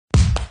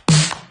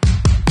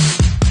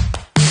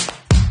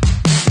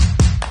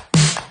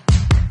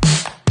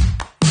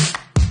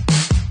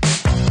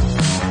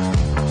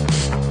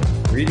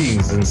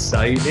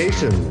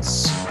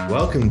Salutations.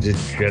 Welcome to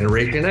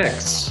Generation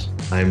X.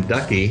 I'm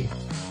Ducky.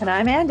 And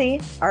I'm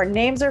Andy. Our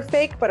names are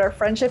fake, but our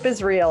friendship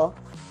is real.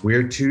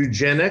 We're two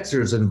Gen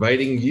Xers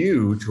inviting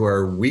you to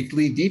our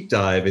weekly deep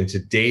dive into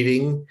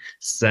dating,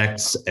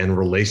 sex, and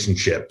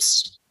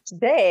relationships.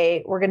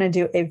 Today, we're going to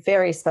do a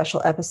very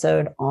special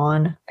episode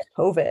on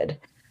COVID.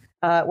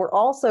 We're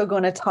also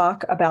going to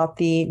talk about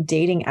the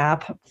dating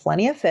app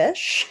Plenty of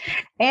Fish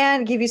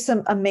and give you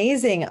some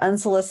amazing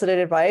unsolicited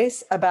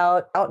advice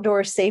about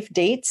outdoor safe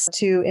dates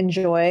to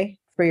enjoy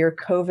for your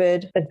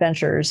COVID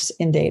adventures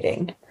in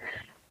dating.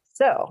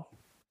 So,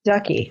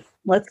 Ducky,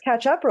 let's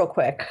catch up real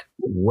quick.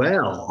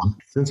 Well,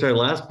 since our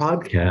last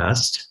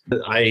podcast,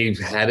 I've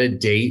had a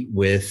date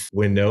with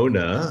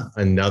Winona,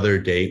 another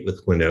date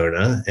with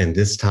Winona. And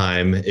this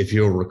time, if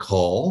you'll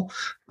recall,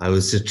 I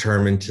was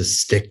determined to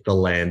stick the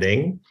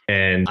landing.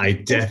 And I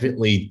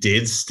definitely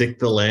did stick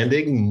the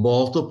landing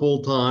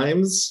multiple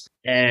times.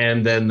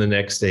 And then the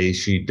next day,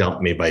 she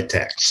dumped me by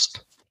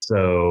text.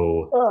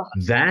 So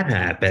that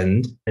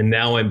happened. And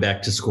now I'm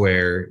back to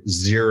square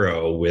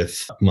zero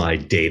with my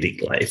dating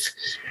life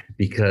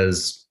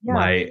because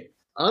my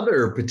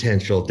other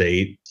potential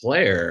date,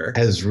 Claire,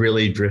 has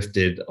really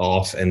drifted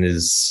off and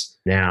is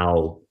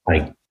now,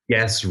 I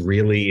guess,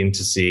 really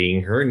into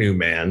seeing her new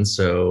man.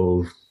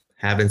 So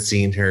haven't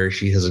seen her.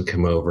 She hasn't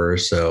come over.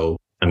 So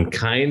I'm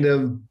kind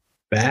of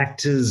back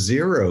to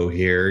zero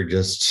here.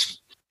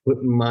 Just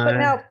putting my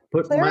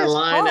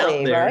line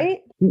out there. Right?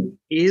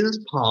 Is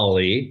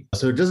poly.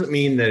 So it doesn't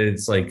mean that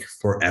it's like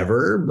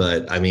forever,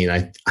 but I mean,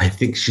 I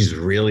think she's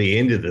really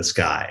into this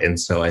guy. And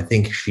so I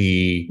think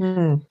she's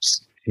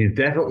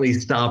definitely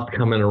stopped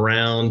coming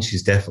around.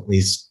 She's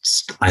definitely,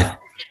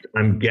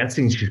 I'm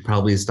guessing she's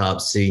probably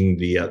stopped seeing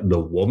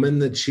the woman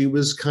that she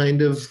was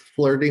kind of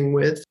flirting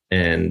with.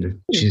 And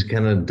she's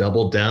kind of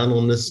doubled down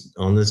on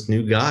this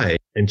new guy.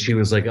 And she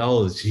was like,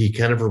 oh, he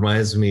kind of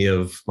reminds me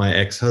of my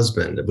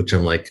ex-husband, which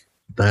I'm like,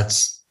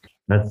 that's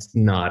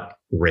not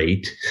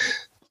great,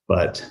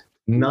 but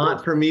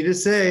not for me to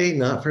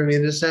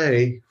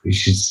say.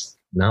 She's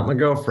not my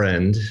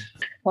girlfriend.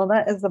 Well,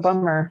 that is a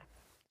bummer.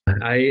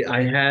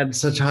 I had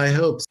such high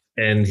hopes,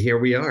 and here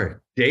we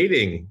are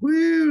dating.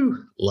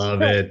 Woo!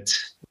 Love it.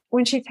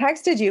 When she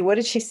texted you, what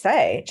did she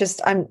say?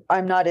 Just I'm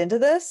not into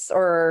this,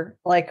 or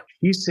like?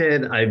 She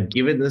said, I've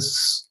given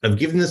this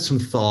some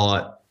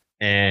thought.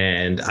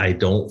 And I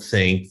don't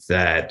think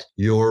that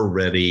you're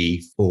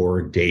ready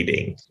for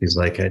dating. She's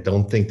like, I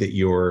don't think that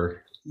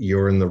you're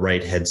in the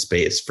right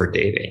headspace for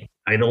dating.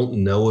 I don't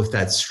know if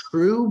that's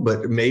true,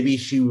 but maybe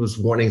she was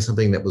wanting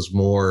something that was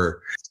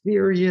more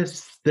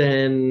serious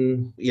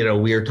than, we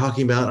were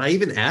talking about. I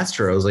even asked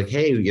her, I was like,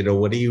 hey,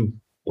 what are you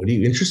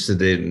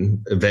interested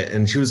in?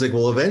 And she was like,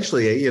 well,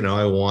 eventually,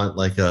 I want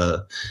like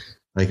a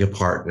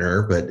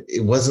partner, but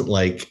it wasn't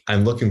like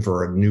I'm looking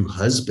for a new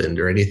husband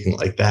or anything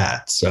like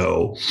that.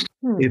 So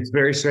it's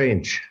very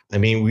strange. I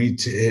mean,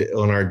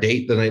 on our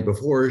date the night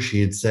before,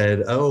 she had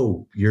said,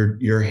 oh,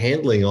 you're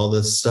handling all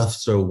this stuff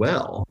so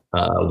well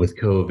with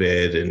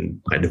COVID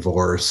and my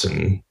divorce.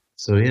 And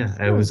so, yeah,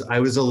 I was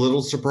a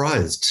little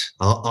surprised.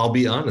 I'll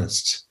be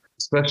honest,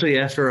 especially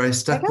after I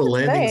stuck the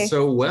landing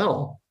so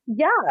well.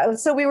 Yeah.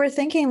 So we were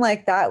thinking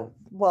like that.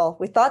 Well,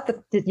 we thought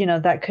that,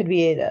 that could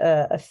be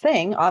a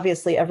thing.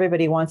 Obviously,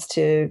 everybody wants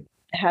to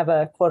have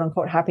a quote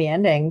unquote happy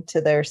ending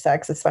to their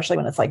sex, especially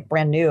when it's like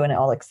brand new and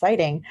all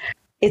exciting.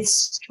 It's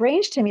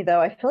strange to me, though.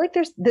 I feel like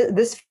there's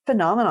this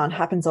phenomenon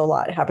happens a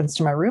lot. It happens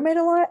to my roommate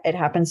a lot. It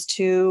happens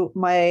to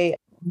my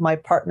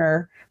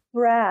partner,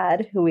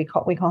 Brad, who we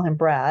call him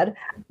Brad,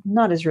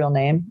 not his real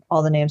name.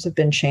 All the names have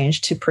been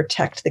changed to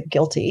protect the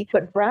guilty.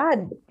 But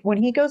Brad,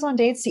 when he goes on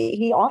dates,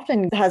 he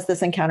often has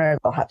this encounter.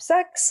 They'll have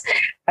sex,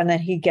 and then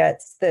he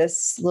gets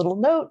this little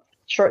note,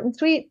 short and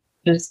sweet,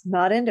 just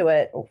not into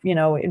it,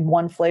 in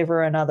one flavor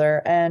or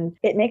another. And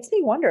it makes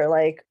me wonder,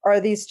 like, are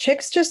these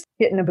chicks just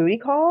getting a booty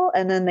call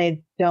and then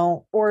they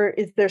don't, or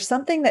is there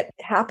something that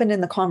happened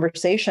in the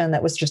conversation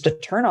that was just a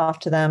turnoff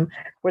to them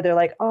where they're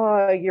like,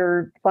 oh,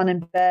 you're fun in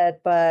bed,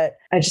 but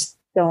I just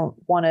don't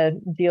want to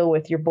deal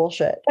with your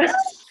bullshit.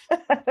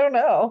 I don't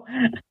know.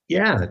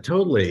 Yeah,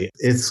 totally.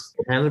 It's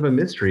kind of a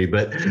mystery,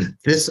 but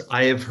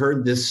I have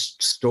heard this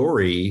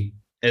story.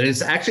 And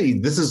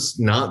this is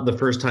not the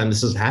first time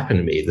this has happened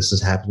to me. This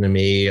has happened to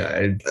me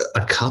a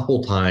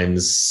couple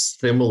times,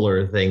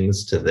 similar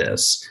things to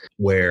this,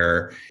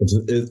 where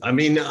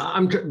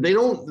they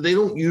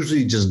don't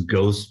usually just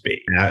ghost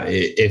me.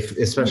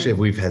 Especially if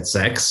we've had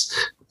sex,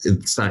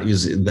 it's not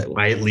usually that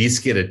I at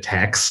least get a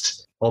text.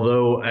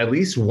 Although at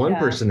least one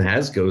person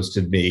has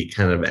ghosted me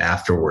kind of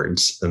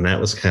afterwards, and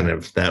that was kind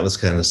of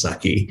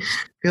sucky.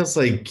 Feels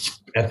like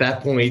at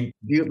that point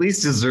you at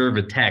least deserve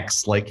a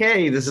text like,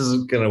 "Hey, this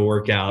isn't going to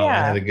work out.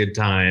 I had a good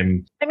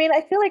time." I mean, I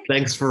feel like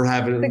thanks for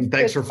fun, and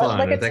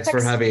thanks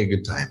for having a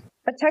good time.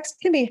 A text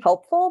can be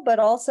helpful, but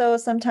also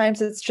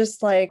sometimes it's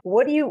just like,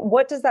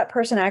 what does that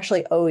person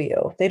actually owe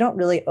you? They don't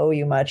really owe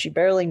you much. You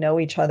barely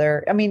know each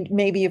other. I mean,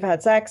 maybe you've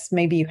had sex,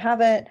 maybe you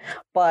haven't,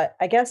 but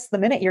I guess the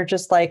minute you're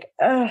just like,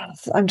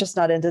 I'm just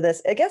not into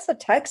this, I guess a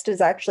text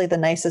is actually the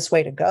nicest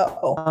way to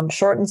go.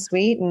 Short and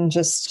sweet, and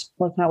just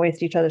let's not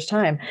waste each other's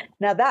time.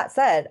 Now, that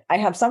said, I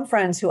have some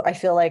friends who I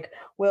feel like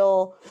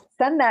will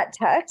send that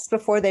text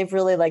before they've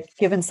really like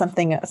given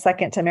something a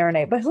second to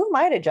marinate. But who am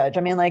I to judge?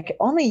 I mean, like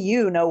only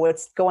you know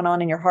what's going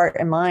on in your heart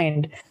and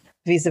mind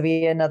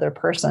vis-a-vis another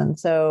person.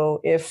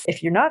 So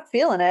if you're not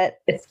feeling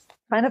it, it's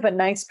kind of a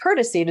nice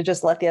courtesy to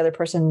just let the other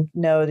person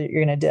know that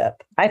you're going to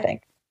dip, I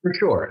think. For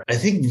sure. I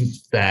think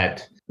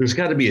that there's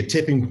got to be a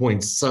tipping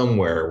point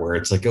somewhere where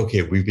it's like,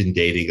 okay, we've been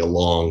dating a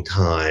long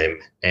time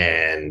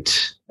and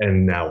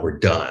now we're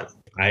done.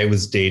 I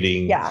was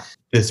dating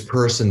this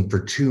person for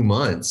 2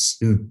 months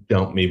who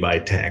dumped me by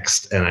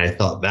text, and I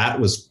thought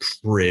that was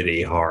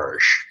pretty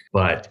harsh.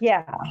 But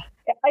yeah,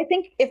 I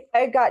think if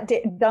I got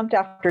dumped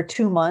after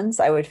 2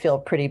 months, I would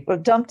feel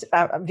dumped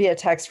via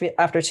text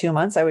after 2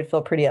 months. I would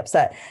feel pretty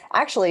upset.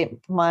 Actually,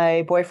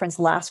 my boyfriend's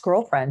last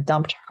girlfriend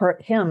dumped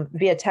him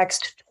via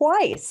text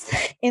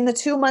twice in the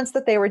 2 months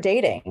that they were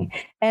dating.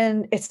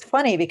 And it's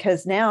funny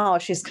because now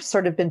she's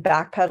sort of been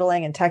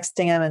backpedaling and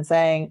texting him and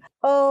saying,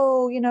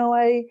 oh,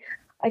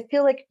 I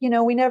feel like,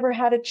 we never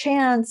had a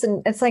chance.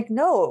 And it's like,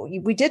 no,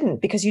 we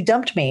didn't, because you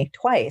dumped me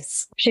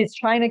twice. She's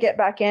trying to get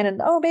back in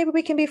and, oh, maybe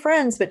we can be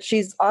friends. But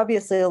she's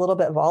obviously a little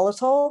bit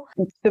volatile.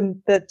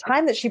 The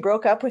time that she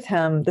broke up with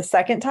him, the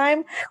second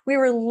time, we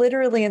were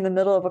literally in the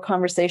middle of a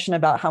conversation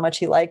about how much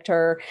he liked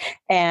her.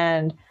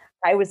 And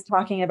I was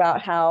talking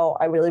about how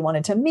I really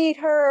wanted to meet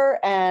her.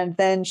 And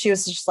then she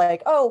was just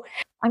like, oh,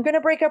 I'm going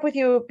to break up with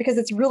you because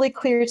it's really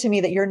clear to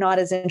me that you're not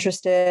as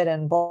interested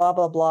and blah,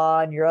 blah, blah.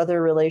 And your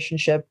other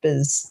relationship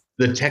is.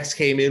 The text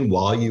came in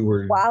while you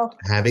were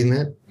having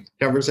that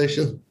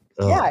conversation?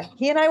 Oh. Yeah.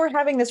 He and I were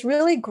having this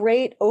really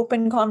great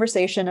open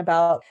conversation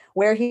about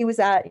where he was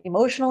at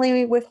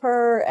emotionally with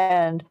her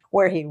and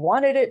where he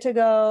wanted it to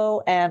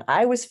go. And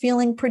I was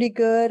feeling pretty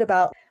good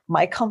about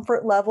my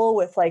comfort level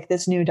with like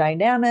this new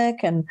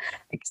dynamic and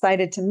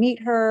excited to meet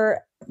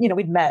her.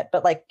 We'd met,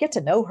 but like get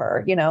to know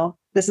her,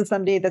 this is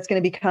somebody that's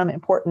going to become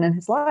important in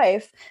his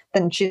life,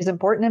 then she's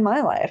important in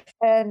my life.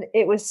 And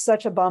it was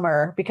such a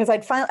bummer because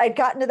I'd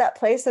gotten to that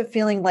place of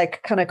feeling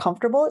like kind of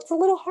comfortable. It's a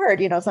little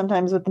hard,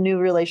 sometimes with the new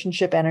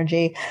relationship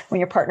energy when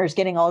your partner's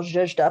getting all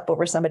zhuzhed up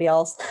over somebody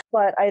else.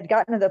 But I had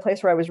gotten to the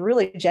place where I was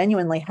really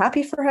genuinely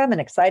happy for him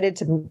and excited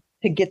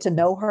to get to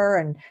know her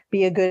and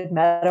be a good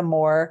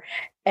metamor.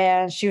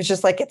 And she was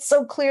just like, it's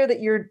so clear that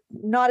you're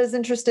not as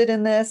interested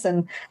in this.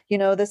 And,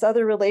 this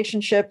other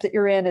relationship that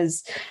you're in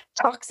is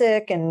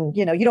toxic and,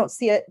 you don't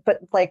see it, but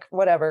like,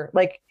 whatever,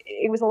 like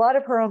it was a lot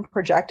of her own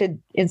projected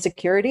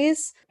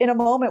insecurities in a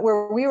moment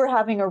where we were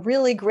having a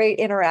really great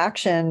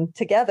interaction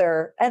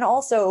together. And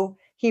also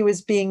he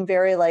was being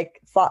very like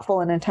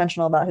thoughtful and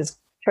intentional about his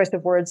choice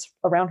of words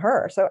around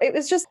her. So it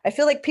was just, I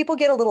feel like people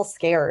get a little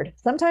scared.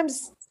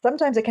 Sometimes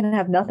it can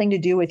have nothing to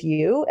do with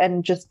you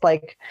and just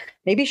like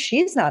maybe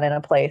she's not in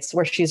a place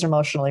where she's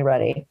emotionally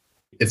ready.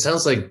 It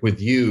sounds like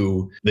with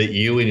you that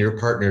you and your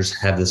partners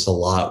have this a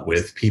lot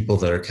with people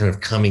that are kind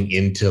of coming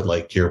into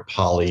like your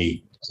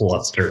poly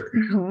cluster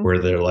where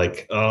they're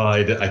like, oh,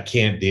 I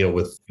can't deal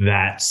with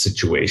that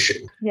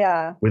situation.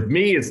 Yeah. With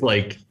me, it's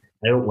like,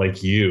 I don't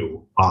like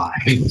you.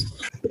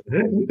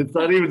 It's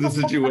not even the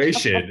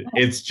situation.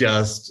 It's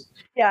just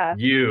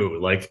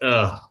you like,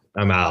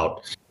 I'm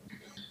out.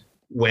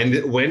 When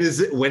is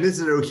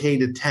it okay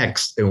to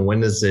text and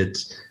when is it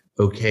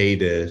okay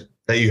that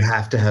you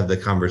have to have the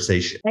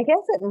conversation? I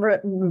guess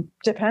it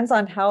depends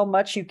on how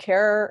much you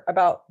care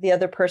about the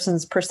other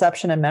person's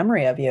perception and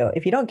memory of you.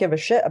 If you don't give a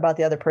shit about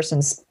the other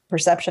person's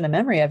perception and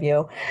memory of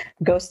you,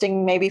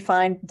 ghosting may be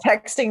fine.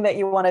 Texting that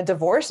you want to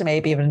divorce may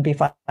even be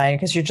fine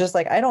because you're just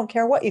like, I don't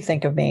care what you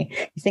think of me.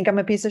 You think I'm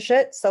a piece of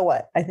shit? So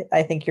what?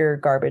 I think you're a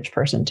garbage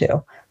person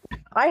too.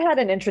 I had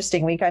an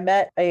interesting week. I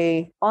met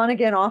a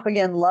on-again,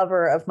 off-again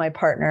lover of my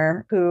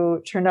partner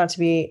who turned out to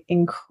be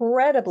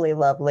incredibly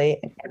lovely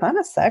and kind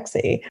of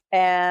sexy.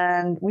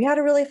 And we had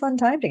a really fun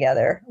time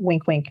together.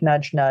 Wink, wink,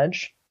 nudge,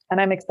 nudge.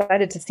 And I'm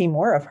excited to see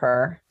more of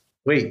her.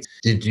 Wait,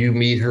 did you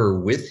meet her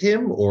with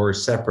him or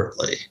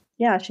separately?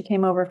 Yeah, she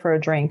came over for a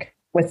drink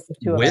with the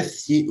two of us.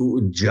 With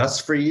you,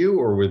 just for you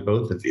or with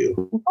both of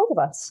you? Both of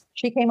us.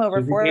 She came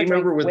over for a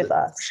drink with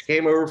us. She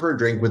came over for a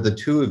drink with the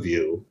two of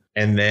you.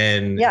 And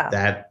then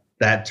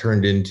that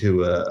turned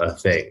into a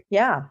thing.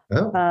 Yeah.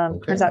 Oh,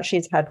 okay. Turns out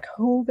she's had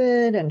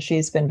COVID and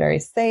she's been very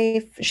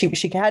safe. She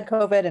had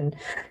COVID and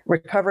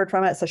recovered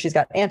from it. So she's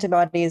got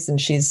antibodies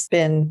and she's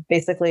been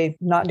basically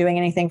not doing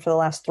anything for the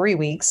last 3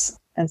 weeks.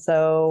 And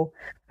so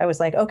I was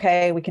like,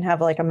 okay, we can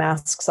have like a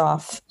masks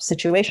off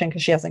situation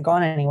because she hasn't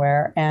gone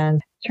anywhere.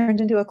 And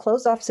turned into a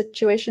closed off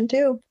situation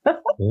too.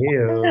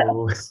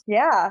 Ew.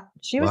 Yeah,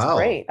 she was Wow.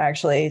 great,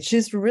 actually.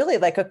 She's really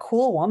like a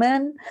cool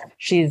woman.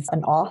 She's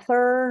an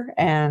author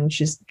and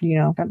she's,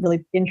 got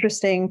really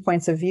interesting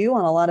points of view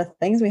on a lot of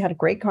things. We had a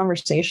great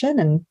conversation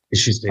and Is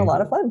she a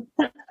lot of single?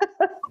 fun.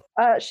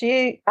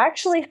 She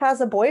actually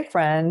has a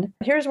boyfriend.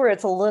 Here's where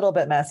it's a little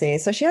bit messy.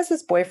 So she has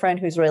this boyfriend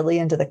who's really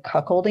into the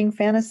cuckolding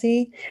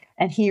fantasy,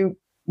 and he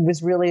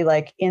was really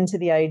like into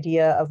the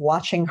idea of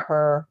watching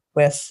her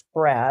with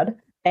Brad.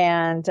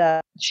 And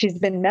she's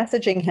been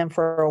messaging him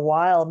for a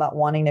while about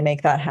wanting to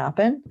make that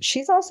happen.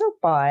 She's also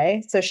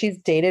bi, so she's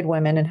dated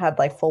women and had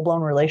like full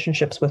blown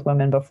relationships with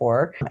women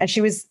before. And she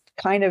was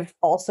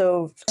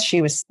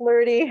she was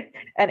flirty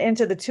and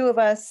into the two of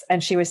us.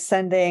 And she was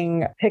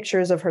sending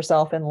pictures of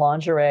herself in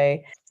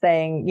lingerie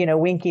saying,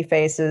 winky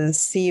faces,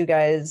 see you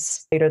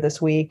guys later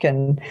this week.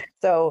 And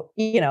so,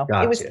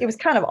 Gotcha. it was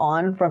kind of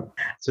on from.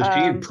 So she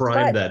had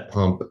primed that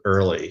pump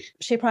early.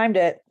 She primed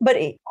it. But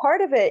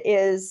part of it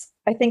is,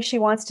 I think she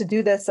wants to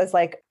do this as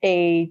like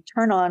a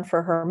turn on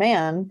for her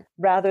man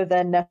rather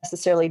than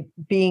necessarily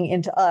being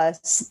into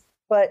us.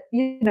 But,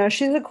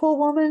 she's a cool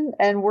woman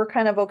and we're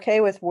kind of okay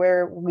with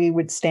where we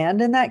would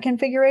stand in that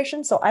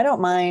configuration. So I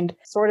don't mind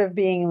sort of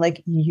being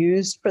like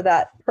used for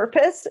that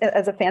purpose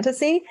as a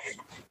fantasy.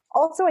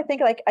 Also, I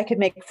think like I could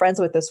make friends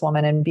with this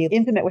woman and be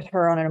intimate with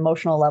her on an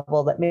emotional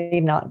level that may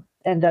not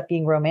end up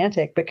being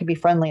romantic, but could be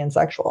friendly and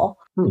sexual.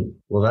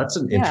 Well, that's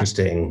an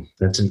interesting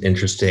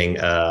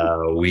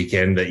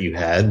weekend that you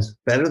had.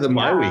 Better than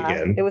my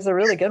weekend. It was a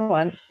really good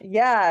one.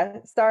 Yeah.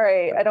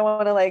 Sorry. I don't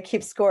want to like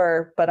keep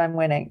score, but I'm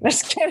winning.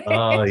 Just kidding.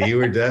 Oh, you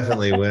were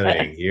definitely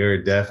winning. You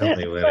were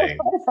definitely winning.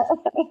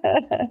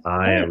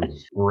 I am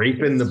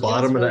raping the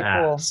bottom of the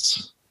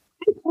ass.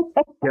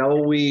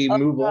 Shall we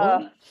move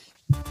on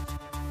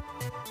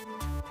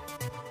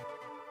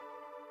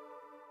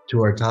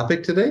to our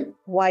topic today?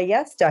 Why,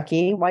 yes,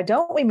 Ducky. Why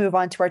don't we move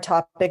on to our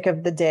topic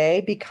of the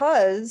day?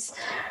 Because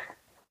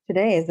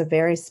today is a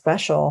very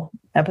special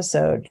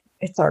episode.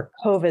 It's our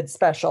COVID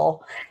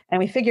special. And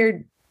we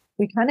figured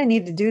we kind of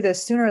need to do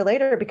this sooner or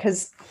later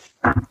because,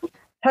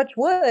 touch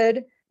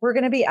wood, we're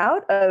going to be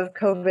out of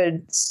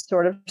COVID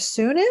sort of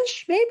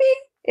soonish, maybe,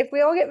 if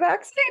we all get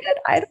vaccinated.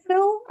 I don't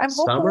know. I'm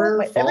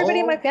hopeful. Everybody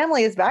in my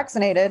family is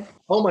vaccinated.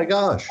 Oh my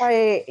gosh.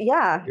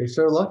 Yeah. You're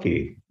so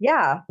lucky.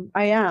 Yeah,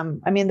 I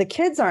am. I mean, the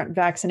kids aren't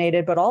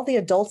vaccinated, but all the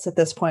adults at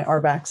this point are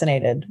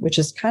vaccinated, which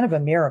is kind of a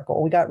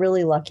miracle. We got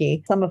really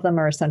lucky. Some of them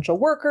are essential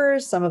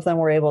workers. Some of them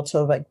were able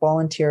to like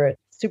volunteer at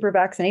super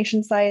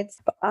vaccination sites.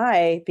 But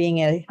I, being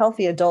a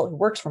healthy adult who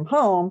works from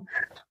home,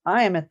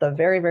 I am at the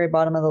very, very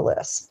bottom of the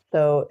list.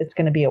 So it's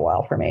going to be a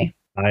while for me.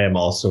 I am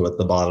also at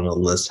the bottom of the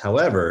list.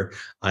 However,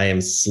 I am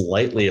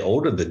slightly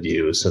older than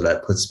you, so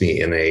that puts me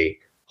in a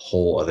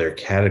whole other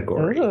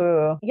category.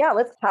 Ooh. Yeah,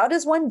 how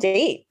does one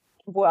date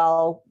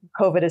while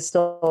COVID is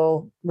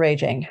still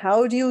raging?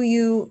 How do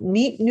you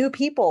meet new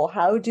people?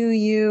 How do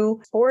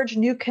you forge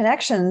new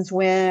connections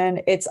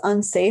when it's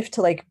unsafe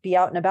to like be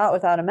out and about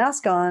without a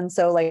mask on?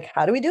 So like,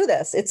 how do we do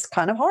this? It's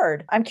kind of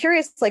hard. I'm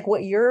curious, like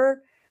what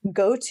your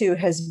go-to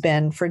has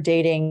been for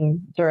dating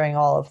during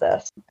all of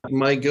this.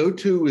 My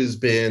go-to has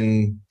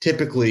been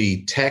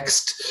typically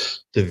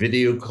text to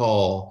video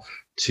call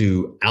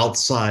to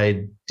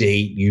outside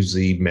date,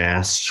 usually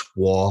masked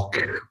walk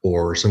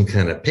or some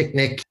kind of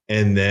picnic.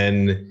 And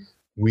then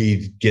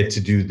we get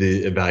to do the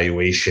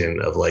evaluation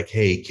of like,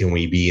 hey, can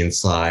we be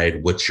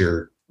inside? What's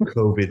your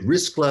COVID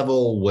risk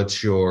level?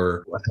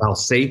 How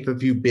safe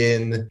have you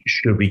been?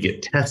 Should we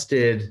get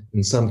tested?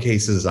 In some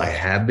cases, I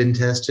have been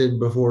tested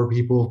before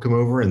people come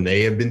over and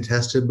they have been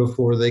tested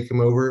before they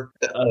come over.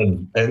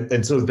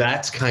 And so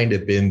that's kind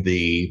of been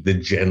the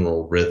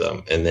general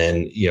rhythm. And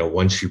then,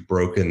 once you've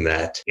broken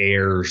that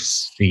air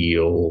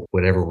seal,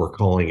 whatever we're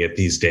calling it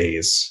these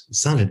days,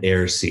 it's not an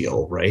air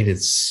seal, right?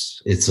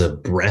 It's a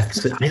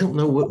breath. I don't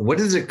know. What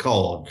is it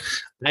called?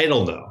 I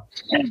don't know.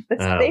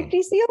 The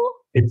safety seal?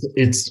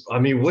 It's. I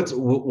mean, what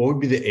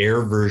would be the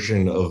air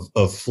version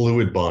of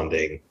fluid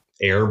bonding?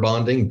 Air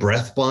bonding,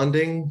 breath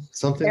bonding,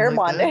 something. Air like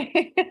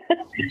bonding.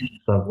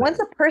 Something. Once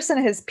a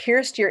person has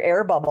pierced your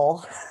air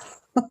bubble.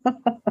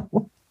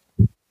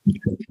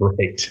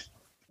 Right.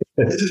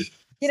 This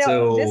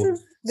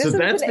is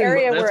an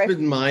area where that's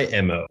been my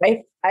MO.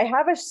 I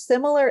have a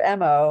similar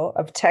MO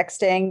of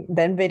texting,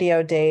 then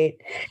video date.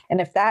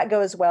 And if that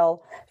goes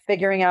well,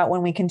 figuring out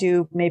when we can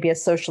do maybe a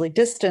socially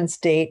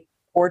distanced date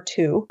or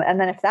two. And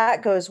then if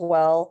that goes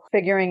well,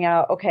 figuring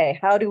out, okay,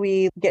 how do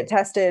we get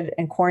tested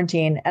and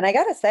quarantine? And I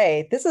got to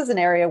say, this is an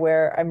area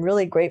where I'm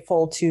really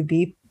grateful to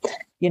be,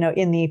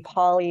 in the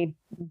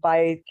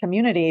poly-bi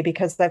community,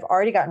 because I've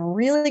already gotten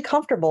really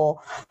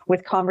comfortable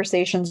with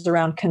conversations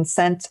around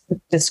consent,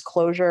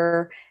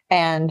 disclosure,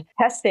 and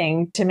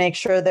testing to make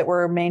sure that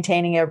we're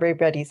maintaining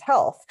everybody's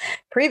health.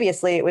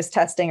 Previously, it was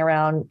testing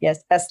around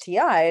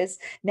STIs.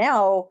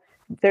 Now,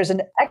 there's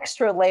an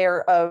extra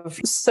layer of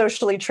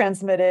socially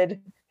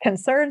transmitted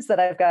concerns that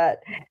I've got.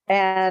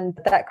 And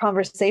that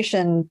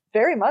conversation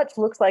very much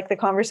looks like the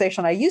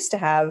conversation I used to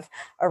have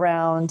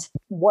around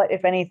what,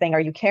 if anything, are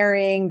you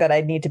carrying that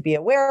I need to be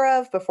aware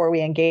of before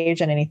we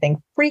engage in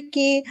anything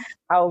freaky?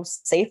 How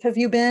safe have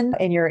you been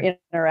in your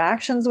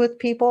interactions with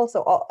people?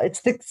 So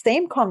it's the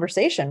same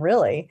conversation,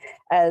 really,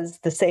 as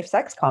the safe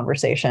sex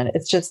conversation.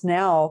 It's just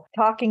now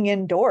talking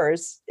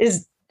indoors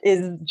is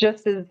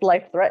just as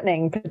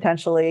life-threatening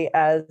potentially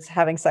as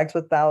having sex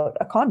without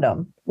a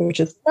condom, which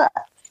is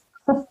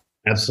nuts.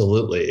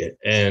 Absolutely.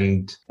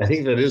 And I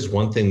think that is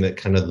one thing that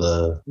kind of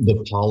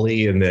the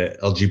poly and the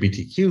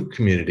LGBTQ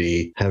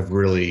community have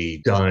really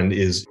done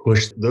is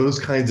push those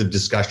kinds of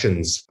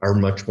discussions are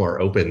much more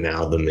open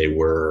now than they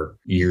were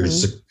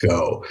years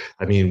ago.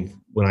 I mean,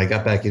 when I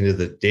got back into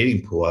the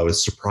dating pool, I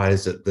was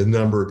surprised at the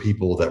number of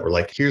people that were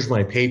like, here's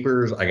my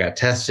papers. I got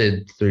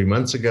tested 3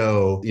 months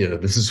ago.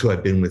 This is who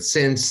I've been with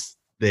since.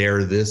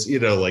 They're this,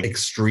 like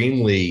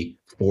extremely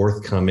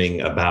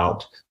forthcoming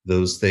about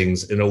those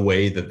things in a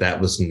way that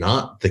was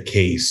not the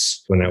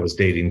case when I was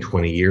dating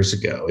 20 years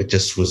ago. It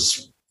just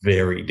was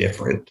very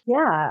different.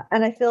 Yeah.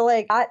 And I feel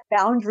like that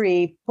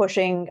boundary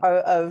pushing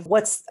of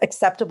what's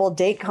acceptable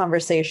date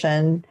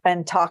conversation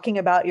and talking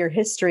about your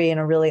history in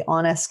a really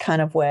honest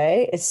kind of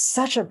way is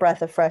such a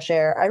breath of fresh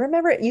air. I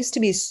remember it used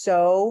to be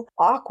so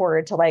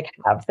awkward to like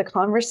have the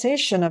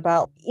conversation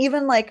about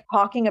even like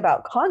talking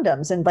about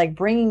condoms and like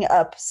bringing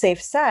up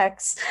safe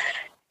sex.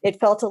 It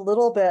felt a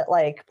little bit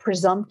like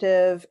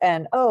presumptive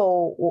and,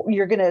 oh,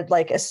 you're going to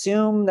like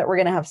assume that we're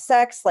going to have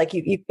sex. Like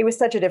it was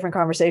such a different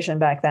conversation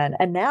back then.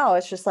 And now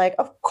it's just like,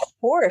 of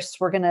course,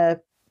 we're going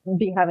to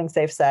be having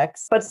safe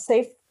sex, but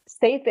safe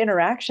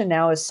interaction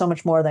now is so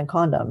much more than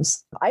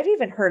condoms. I've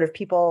even heard of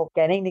people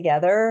getting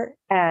together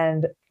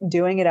and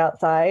doing it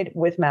outside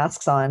with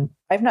masks on.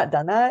 I've not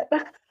done that,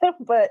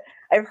 but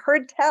I've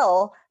heard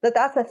tell that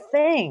that's a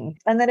thing.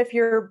 And that if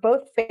you're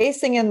both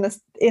facing in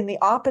the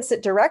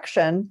opposite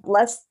direction,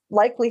 less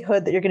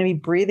likelihood that you're going to be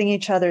breathing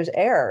each other's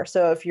air.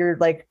 So if you're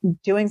like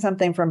doing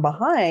something from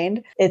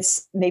behind,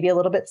 it's maybe a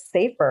little bit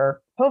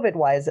safer, COVID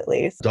wise, at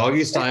least.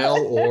 Doggy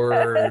style or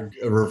a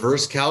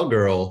reverse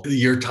cowgirl.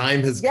 Your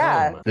time has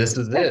come. This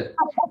is it.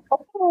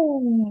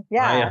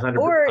 Yeah. I 100%,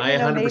 or I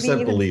 100% maybe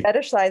even believe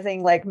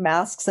fetishizing like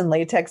masks and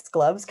latex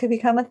gloves could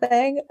become a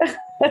thing.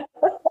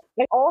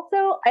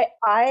 Also,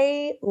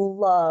 I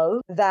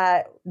love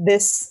that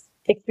this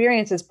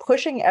experience is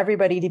pushing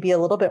everybody to be a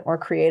little bit more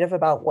creative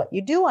about what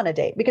you do on a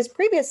date. Because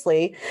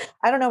previously,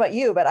 I don't know about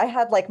you, but I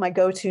had like my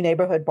go-to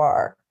neighborhood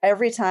bar.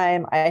 Every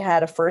time I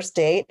had a first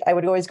date, I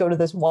would always go to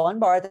this one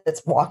bar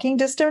that's walking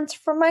distance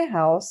from my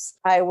house.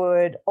 I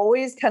would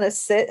always kind of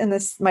sit in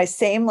my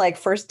same like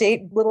first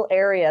date little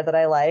area that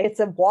I like.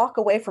 It's a walk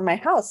away from my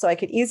house, so I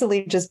could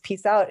easily just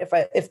peace out.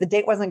 If the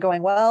date wasn't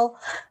going well,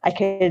 I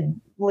could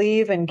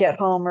leave and get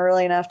home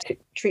early enough to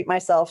treat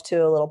myself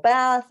to a little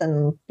bath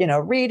and,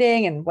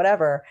 reading and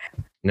whatever.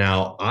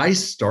 Now, I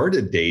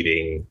started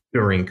dating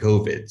during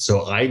COVID,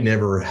 so I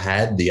never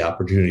had the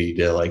opportunity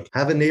to like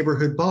have a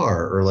neighborhood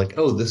bar or like,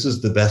 oh, this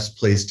is the best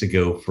place to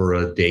go for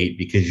a date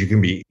because you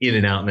can be in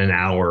and out in an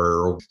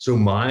hour. So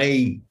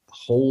my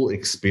whole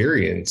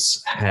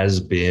experience has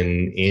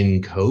been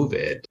in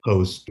COVID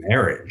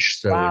post-marriage.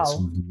 So Wow. It's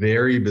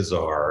very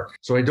bizarre.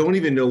 So I don't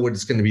even know what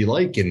it's going to be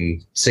like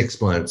in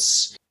 6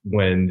 months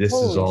when this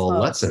is all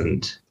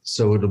lessened.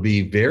 So it'll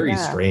be very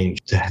strange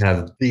to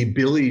have the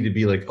ability to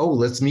be like, oh,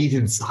 let's meet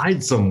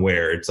inside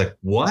somewhere. It's like,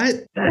 what?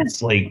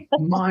 That's like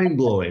mind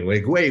blowing.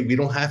 Like, wait, we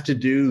don't have to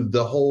do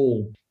the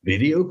whole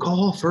video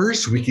call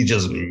first. We can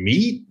just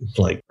meet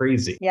like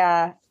crazy.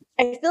 Yeah.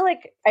 I feel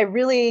like I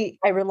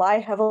rely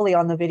heavily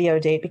on the video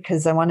date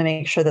because I want to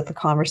make sure that the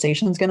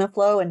conversation is going to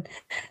flow. And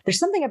there's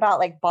something about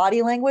like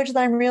body language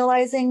that I'm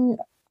realizing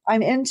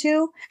I'm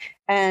into.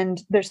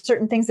 And there's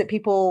certain things that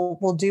people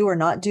will do or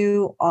not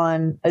do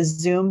on a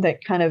Zoom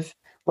that kind of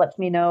lets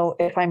me know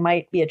if I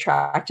might be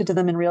attracted to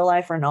them in real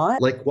life or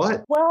not. Like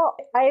what? Well,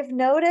 I've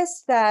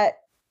noticed that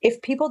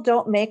if people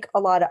don't make a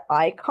lot of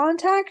eye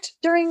contact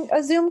during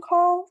a Zoom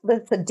call,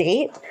 that's a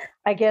date,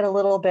 I get a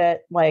little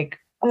bit like,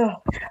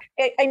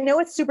 I know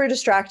it's super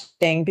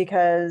distracting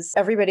because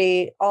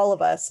everybody, all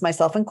of us,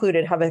 myself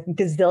included, have a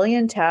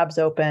gazillion tabs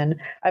open.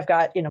 I've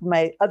got,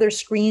 my other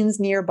screens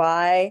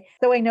nearby.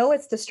 So I know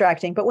it's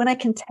distracting, but when I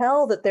can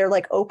tell that they're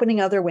like opening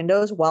other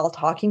windows while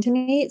talking to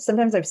me,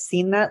 sometimes I've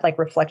seen that like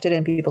reflected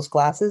in people's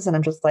glasses and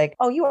I'm just like,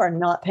 oh, you are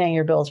not paying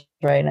your bills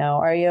right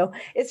now, are you?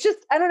 It's just,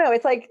 I don't know.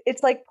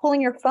 It's like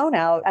pulling your phone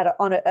out at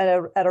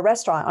a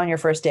restaurant on your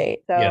first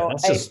date. So yeah,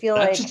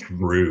 that's just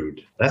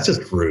rude. That's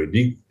just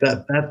rude.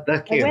 That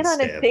I went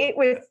on a date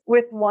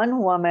with one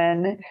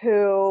woman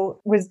who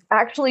was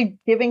actually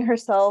giving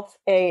herself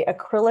a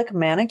acrylic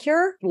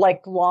manicure,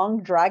 like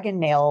long dragon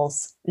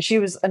nails. She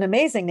was an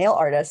amazing nail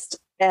artist.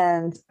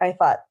 And I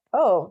thought,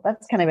 oh,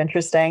 that's kind of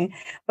interesting.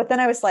 But then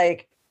I was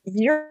like,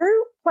 you're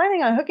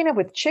planning on hooking up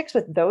with chicks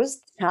with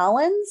those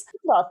talons?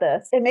 About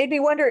this. It made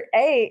me wonder,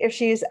 A, if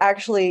she's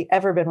actually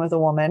ever been with a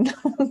woman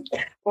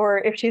or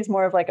if she's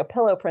more of like a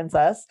pillow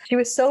princess. She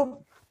was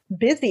so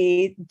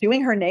busy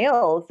doing her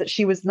nails that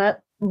she was not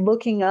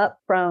looking up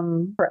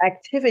from her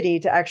activity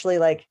to actually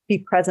like be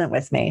present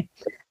with me.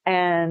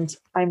 And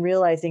I'm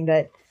realizing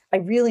that I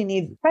really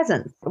need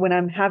presence when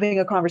I'm having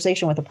a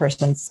conversation with a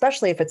person,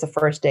 especially if it's a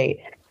first date.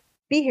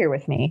 Be here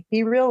with me,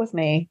 be real with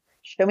me,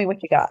 show me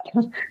what you got.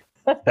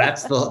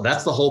 That's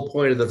the whole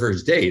point of the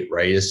first date,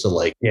 right? Is to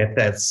like get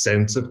that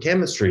sense of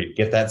chemistry,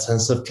 get that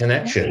sense of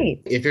connection.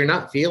 Right. If you're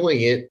not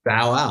feeling it,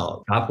 bow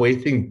out. Stop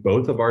wasting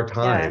both of our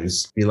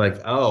times. Be like,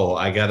 oh,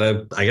 I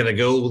gotta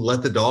go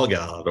let the dog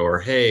out, or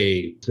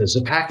hey, there's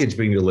a package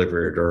being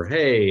delivered, or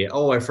hey,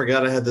 oh, I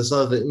forgot I had this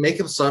other. Make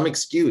up some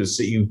excuse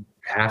that you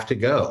have to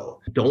go.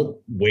 Don't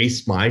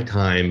waste my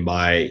time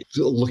by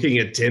looking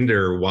at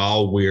Tinder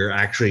while we're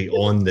actually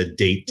on the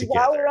date together.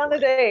 While we're on the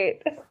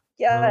date.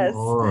 Yes.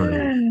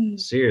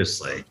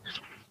 Seriously.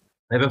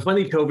 I have a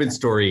funny COVID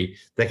story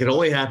that could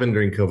only happen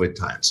during COVID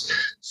times.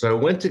 So I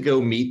went to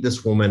go meet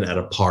this woman at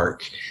a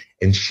park,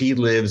 and she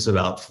lives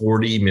about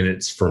 40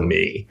 minutes from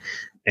me.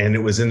 And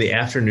it was in the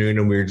afternoon,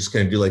 and we were just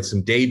going to do like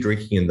some day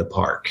drinking in the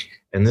park.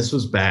 And this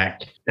was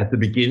back at the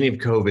beginning of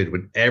COVID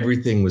when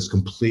everything was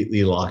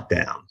completely locked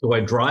down. So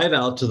I drive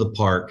out to the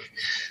park,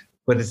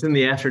 but it's in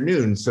the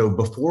afternoon. So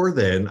before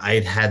then, I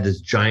had had this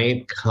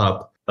giant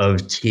cup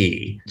of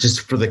tea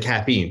just for the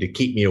caffeine to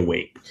keep me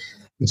awake.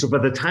 And so by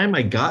the time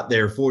I got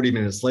there 40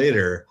 minutes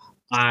later,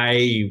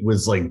 I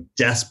was like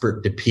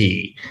desperate to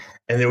pee,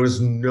 and there was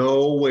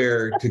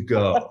nowhere to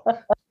go.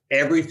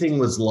 Everything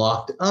was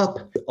locked up,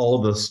 all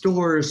the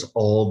stores,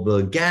 all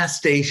the gas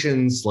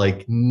stations,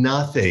 like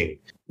nothing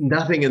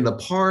in the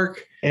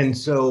park. And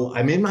so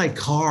I'm in my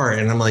car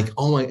and I'm like,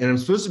 oh my, and I'm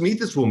supposed to meet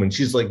this woman.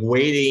 She's like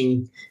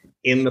waiting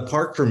in the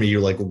park for me,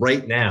 like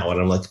right now.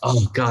 And I'm like,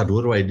 oh God,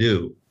 what do I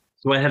do?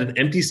 So I had an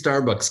empty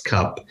Starbucks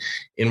cup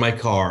in my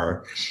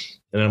car,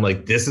 and I'm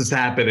like, this is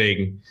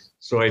happening.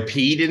 So I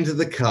peed into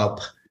the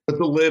cup, put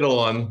the lid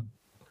on,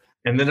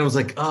 and then I was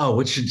like, oh,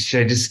 what should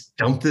I just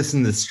dump this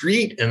in the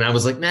street? And I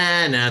was like,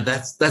 nah,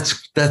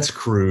 that's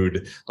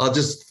crude. I'll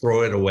just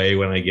throw it away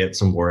when I get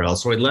somewhere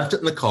else. So I left it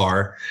in the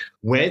car,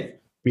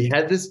 we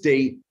had this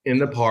date in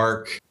the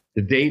park.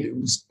 The date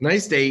was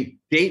nice date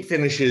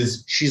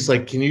finishes. She's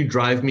like, can you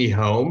drive me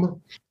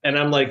home? And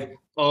I'm like,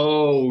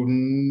 oh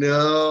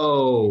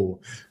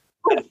no.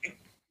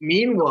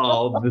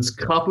 Meanwhile, this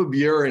cup of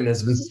urine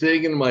has been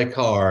sitting in my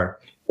car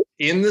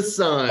in the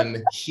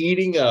sun,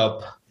 heating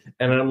up.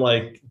 And I'm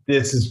like,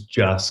 this is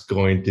just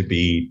going to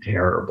be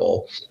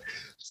terrible.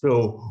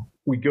 So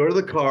we go to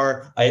the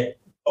car. I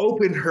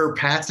open her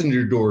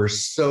passenger door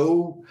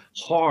so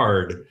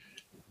hard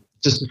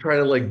just to try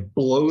to like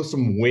blow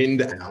some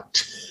wind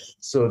out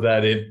so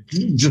that it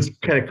just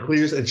kind of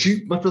clears. And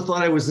she must have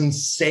thought I was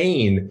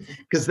insane,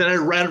 because then I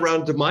ran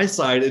around to my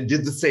side and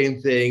did the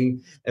same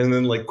thing, and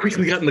then like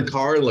quickly got in the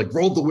car and like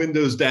rolled the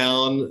windows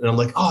down. And I'm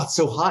like, oh, it's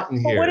so hot in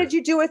here. Well, what did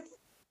you do with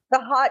the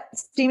hot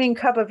steaming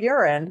cup of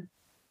urine?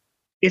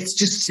 It's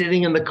just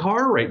sitting in the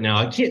car right now.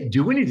 I can't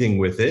do anything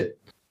with it.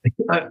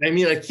 I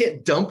mean, I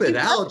can't dump it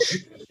out.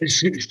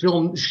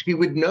 She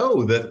would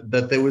know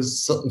that there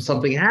was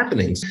something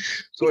happening.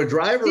 So I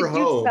drive her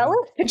home. Did you sell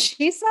it? Did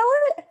she sell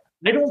it?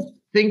 I don't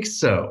think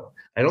so.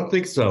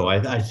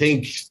 I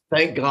think,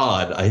 thank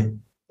God, I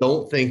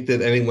don't think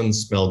that anyone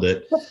smelled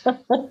it.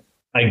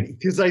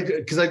 Because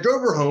I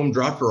drove her home,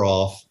 dropped her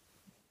off,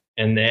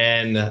 and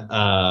then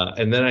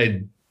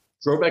I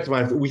drove back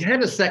to we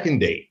had a second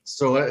date.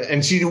 So,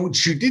 and she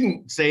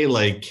didn't say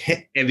like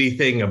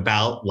anything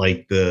about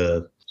like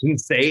didn't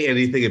say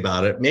anything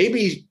about it.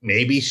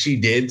 Maybe she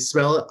did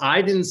smell it.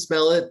 I didn't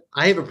smell it.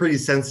 I have a pretty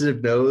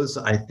sensitive nose.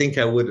 I think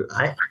I would,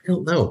 I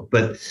don't know,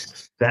 but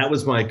that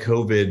was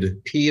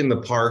COVID pee in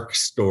the park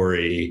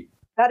story.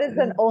 That is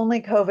an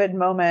only COVID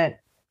moment.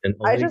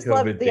 I just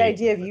love the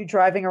idea of you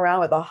driving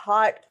around with a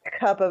hot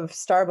cup of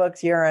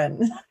Starbucks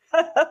urine.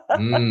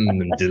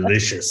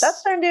 Delicious.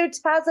 That's our new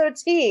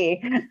Tazo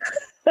tea.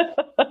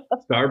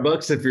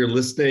 Starbucks, if you're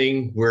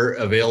listening, we're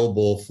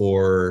available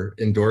for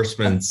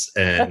endorsements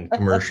and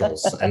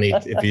commercials.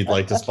 If you'd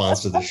like to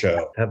sponsor the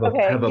show, have a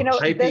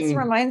piping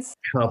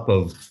cup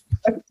of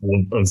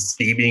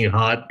steaming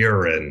hot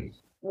urine.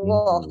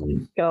 Oh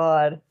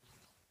God.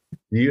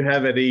 Do you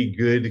have any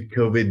good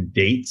COVID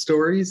date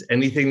stories?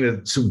 Anything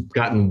that's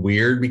gotten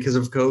weird because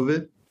of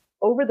COVID?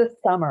 Over the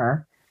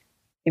summer,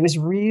 it was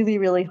really,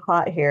 really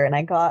hot here, and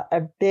I got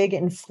a big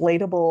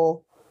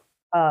inflatable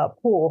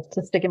pool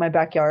to stick in my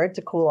backyard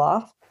to cool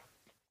off.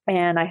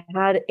 And I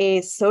had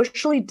a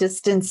socially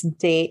distanced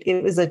date.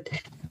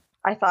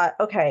 I thought,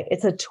 okay,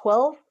 it's a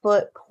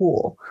 12-foot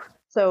pool.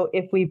 So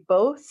if we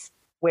both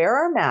wear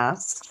our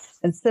masks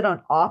and sit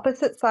on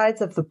opposite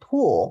sides of the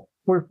pool,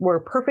 we're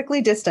perfectly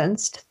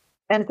distanced.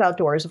 And it's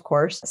outdoors, of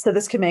course. So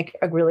this could make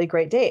a really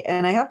great date.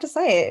 And I have to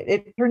say,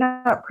 it turned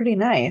out pretty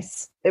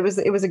nice. It was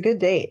a good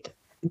date.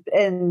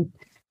 And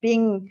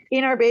being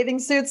in our bathing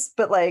suits,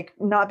 but like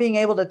not being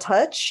able to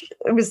touch,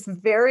 it was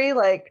very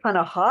like kind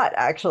of hot,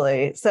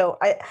 actually. So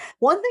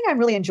one thing I'm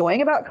really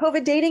enjoying about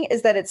COVID dating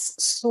is that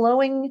it's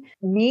slowing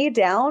me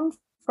down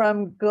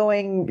from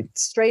going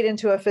straight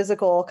into a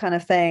physical kind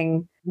of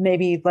thing,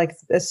 maybe like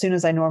as soon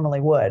as I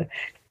normally would.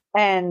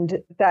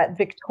 And that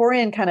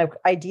Victorian kind of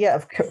idea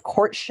of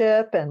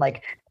courtship and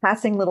like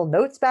passing little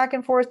notes back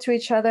and forth to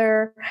each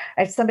other.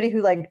 I have somebody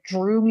who like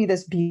drew me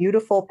this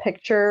beautiful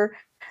picture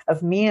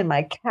of me and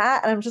my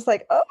cat. And I'm just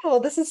like, oh,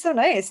 this is so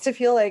nice to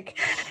feel like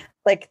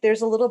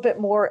there's a little bit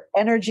more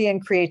energy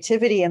and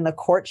creativity in the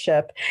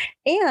courtship.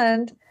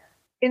 And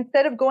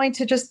instead of going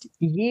to just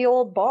ye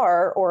old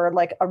bar or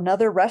like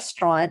another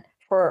restaurant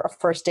for a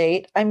first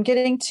date, I'm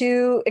getting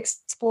to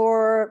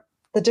explore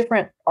the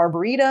different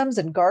arboretums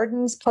and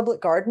gardens,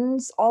 public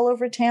gardens all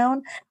over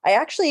town.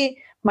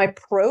 My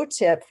pro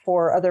tip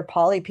for other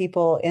poly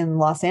people in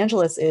Los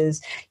Angeles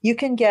is you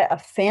can get a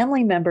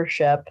family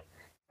membership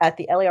at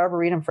the LA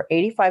Arboretum for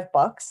 $85.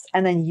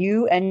 And then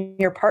you and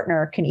your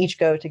partner can each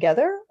go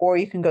together, or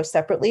you can go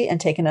separately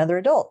and take another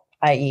adult,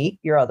 i.e.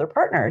 your other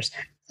partners.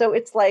 So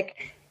it's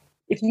like,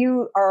 if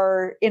you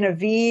are in a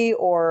V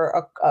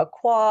or a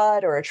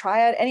quad or a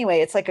triad, anyway,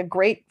 it's like a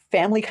great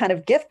family kind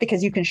of gift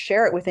because you can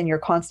share it within your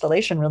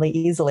constellation really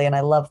easily. And I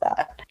love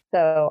that.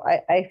 So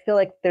I feel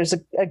like there's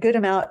a good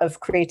amount of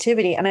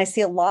creativity. And I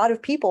see a lot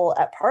of people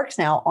at parks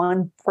now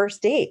on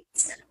first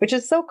dates, which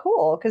is so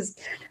cool because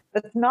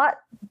that's not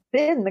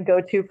been the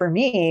go-to for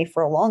me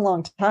for a long,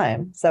 long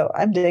time. So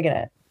I'm digging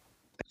it.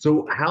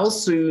 So how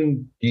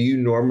soon do you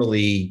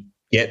normally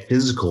get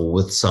physical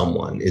with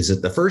someone? Is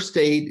it the first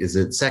date? Is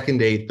it second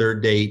date,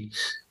 third date?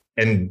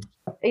 And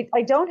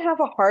I don't have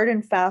a hard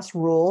and fast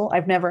rule.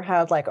 I've never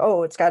had like,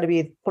 oh, it's got to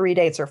be 3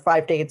 dates or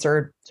 5 dates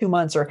or 2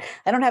 months, or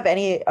I don't have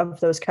any of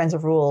those kinds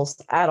of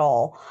rules at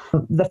all.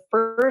 The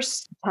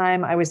first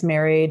time I was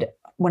married,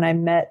 when I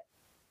met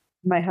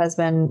my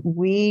husband,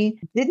 we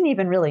didn't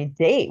even really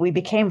date. We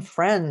became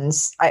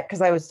friends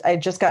because I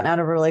had just gotten out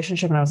of a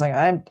relationship and I was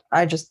like,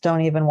 I just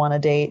don't even want to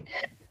date.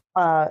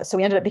 So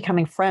we ended up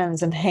becoming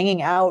friends and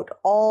hanging out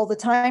all the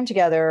time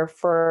together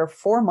for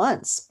 4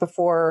 months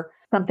before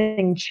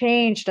something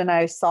changed and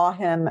I saw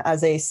him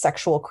as a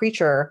sexual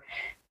creature.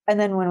 And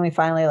then when we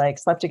finally like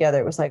slept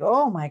together, it was like,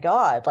 oh my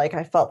God, like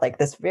I felt like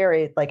this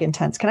very like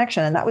intense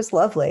connection. And that was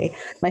lovely.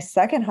 My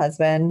second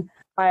husband,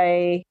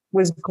 I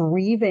was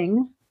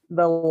grieving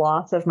the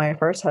loss of my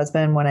first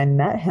husband when I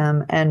met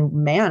him. And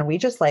man, we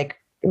just like,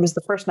 it was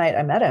the first night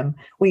I met him.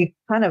 I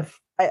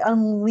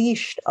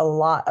unleashed a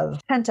lot of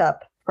pent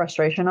up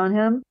frustration on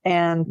him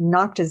and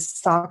knocked his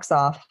socks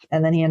off.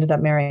 And then he ended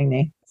up marrying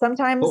me.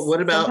 Sometimes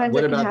it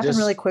can happen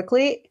really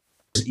quickly.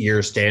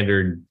 Your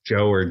standard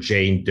Joe or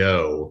Jane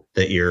Doe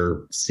that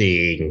you're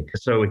seeing.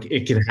 So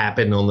it can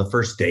happen on the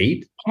first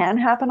date? Can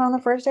happen on the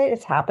first date.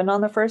 It's happened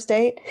on the first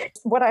date.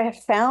 What I have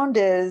found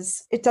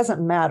is it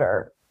doesn't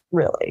matter,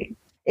 really.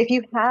 If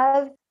you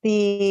have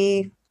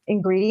the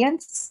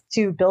ingredients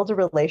to build a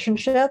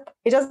relationship,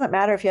 it doesn't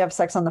matter if you have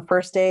sex on the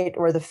first date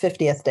or the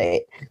 50th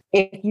date.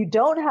 If you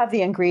don't have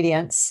the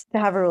ingredients to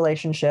have a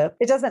relationship,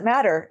 it doesn't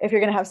matter if you're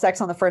going to have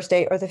sex on the first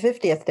date or the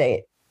 50th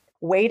date.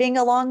 Waiting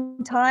a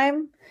long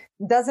time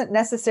doesn't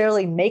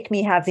necessarily make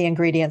me have the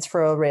ingredients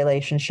for a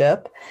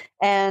relationship,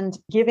 and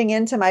giving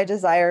in to my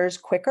desires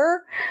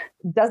quicker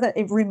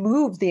doesn't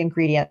remove the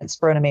ingredients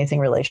for an amazing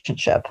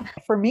relationship.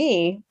 For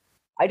me,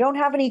 I don't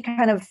have any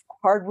kind of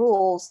hard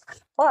rules,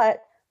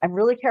 but I'm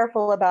really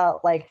careful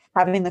about like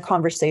having the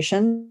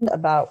conversation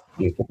about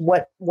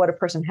what a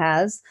person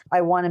has. I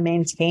want to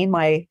maintain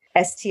my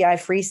STI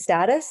free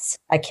status.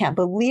 I can't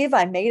believe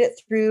I made it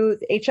through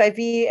the HIV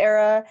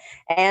era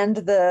and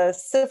the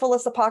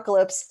syphilis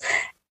apocalypse.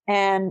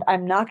 And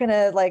I'm not going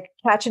to like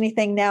catch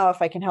anything now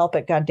if I can help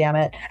it. God damn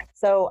it.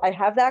 So I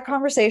have that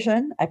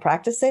conversation. I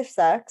practice safe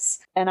sex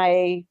and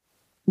I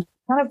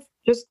kind of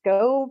just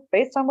go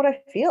based on what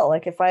I feel.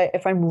 Like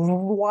if I'm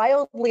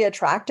wildly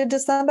attracted to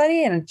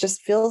somebody and it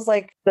just feels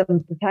like the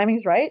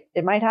timing's right,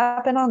 it might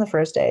happen on the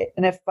first date.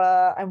 And if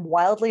I'm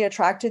wildly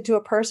attracted to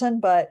a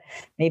person, but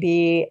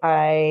maybe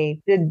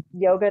I did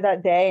yoga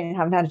that day and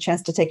haven't had a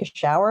chance to take a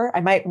shower, I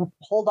might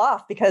hold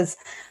off because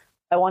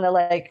I want to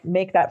like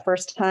make that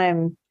first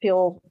time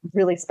feel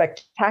really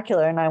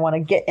spectacular. And I want to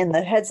get in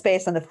the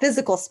headspace and the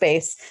physical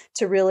space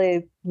to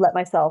really let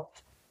myself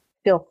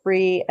feel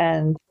free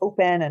and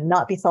open and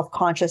not be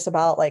self-conscious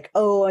about like,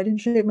 oh, I didn't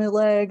shave my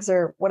legs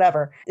or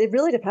whatever. It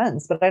really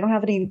depends, but I don't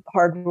have any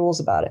hard rules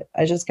about it.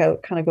 I just kind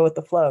of go with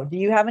the flow. Do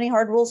you have any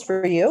hard rules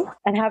for you?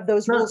 And have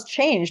those rules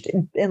changed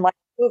in light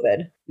of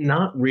COVID?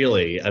 Not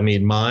really. I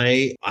mean,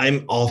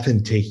 I'm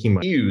often taking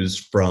my cues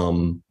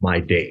from my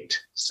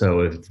date. So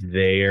if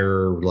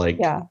they're like,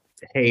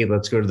 hey,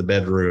 let's go to the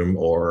bedroom,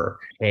 or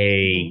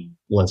hey,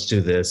 let's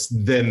do this,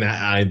 then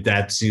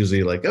that's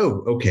usually like,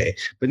 oh, okay.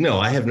 But no,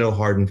 I have no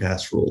hard and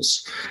fast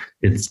rules.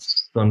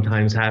 It's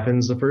sometimes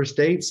happens the first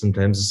date,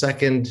 sometimes the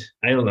second.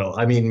 I don't know.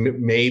 I mean,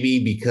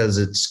 maybe because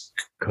it's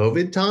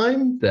COVID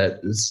time,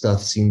 that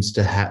stuff seems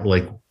to have,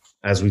 like,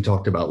 as we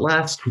talked about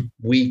last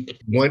week,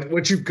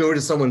 once you go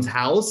to someone's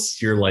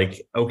house, you're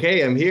like,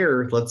 okay, I'm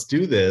here. Let's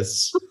do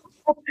this.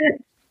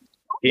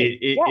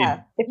 If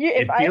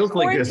I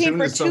quarantine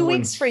for 2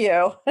 weeks for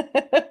you,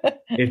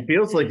 it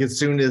feels like as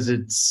soon as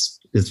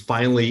it's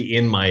finally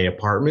in my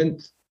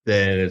apartment,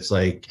 then it's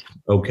like,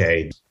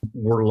 okay,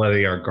 we're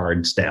letting our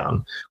guards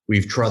down.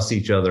 We've trusted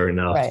each other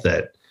enough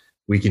that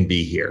we can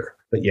be here.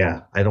 But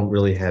yeah, I don't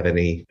really have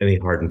any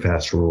hard and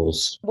fast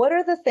rules. What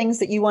are the things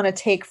that you want to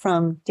take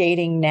from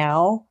dating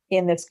now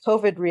in this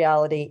COVID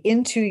reality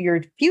into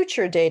your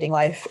future dating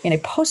life in a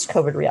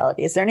post-COVID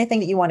reality? Is there anything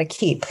that you want to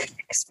keep?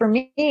 Because for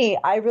me,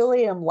 I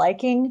really am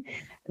liking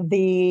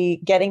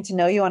the getting to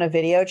know you on a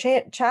video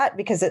chat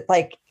because it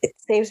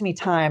saves me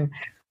time.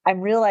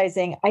 I'm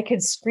realizing I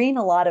could screen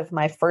a lot of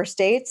my first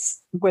dates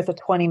with a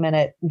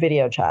 20-minute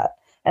video chat.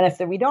 And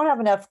if we don't have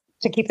enough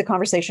to keep the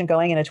conversation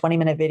going in a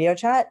 20-minute video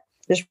chat,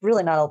 there's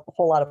really not a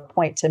whole lot of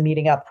point to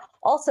meeting up.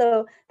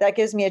 Also, that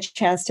gives me a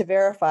chance to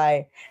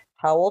verify,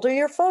 how old are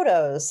your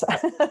photos?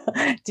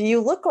 Do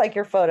you look like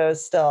your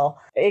photos still?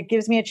 It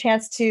gives me a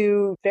chance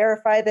to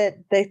verify that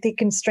they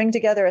can string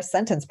together a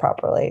sentence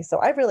properly. So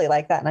I really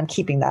like that, and I'm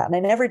keeping that. And I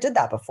never did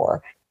that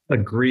before.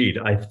 Agreed.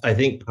 I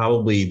think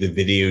probably the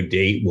video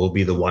date will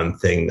be the one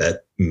thing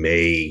that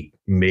may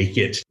make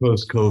it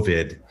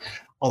post-COVID.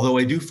 Although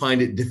I do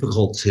find it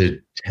difficult to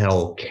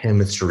tell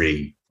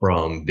chemistry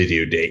from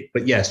video date.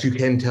 But yes, you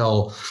can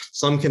tell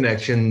some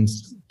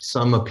connections,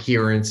 some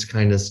appearance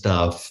kind of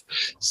stuff,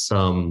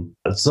 some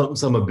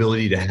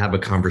ability to have a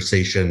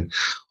conversation.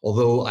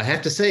 Although I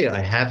have to say,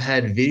 I have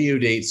had video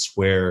dates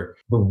where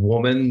the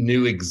woman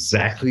knew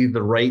exactly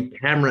the right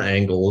camera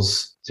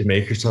angles to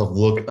make herself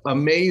look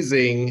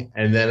amazing.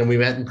 And then we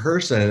met in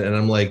person and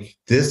I'm like,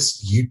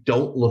 you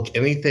don't look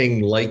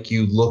anything like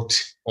you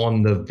looked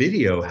on the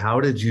video.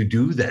 How did you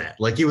do that?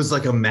 Like it was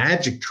like a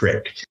magic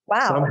trick.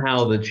 Wow.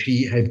 Somehow that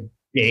she had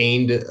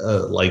gained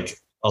like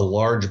a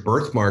large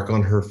birthmark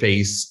on her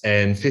face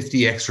and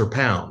 50 extra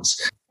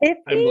pounds.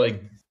 50? I'm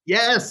like,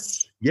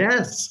 yes.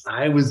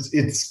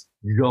 It's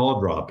jaw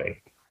dropping.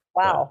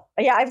 Wow.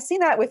 Yeah, I've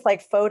seen that with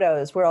like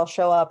photos where I'll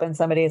show up and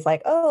somebody's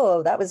like,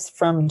 oh, that was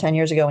from 10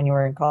 years ago when you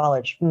were in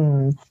college.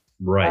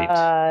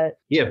 Right.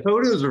 Yeah,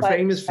 photos are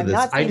famous for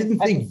this. I didn't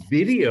think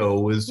video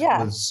was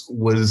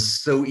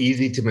so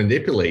easy to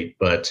manipulate,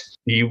 but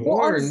be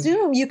warned. On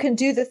Zoom, you can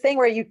do the thing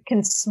where you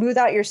can smooth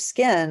out your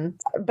skin,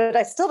 but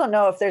I still don't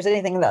know if there's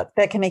anything that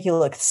can make you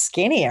look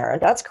skinnier.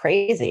 That's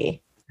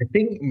crazy. I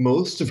think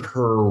most of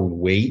her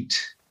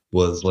weight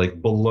was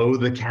like below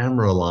the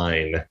camera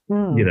line,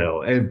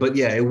 but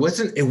yeah, it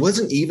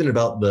wasn't even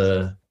about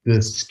the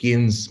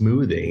skin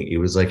smoothing. It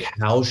was like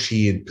how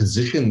she had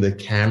positioned the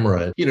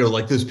camera,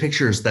 like those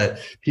pictures that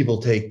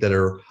people take that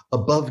are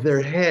above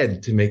their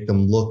head to make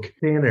them look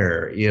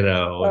thinner,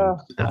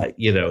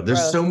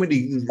 there's so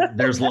many,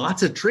 there's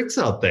lots of tricks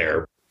out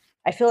there.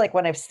 I feel like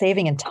when I'm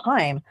saving in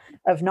time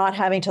of not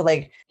having to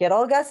like get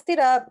all gussied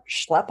up,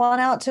 schlep on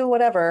out to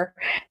whatever,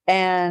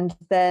 and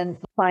then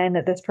find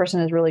that this person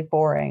is really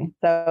boring.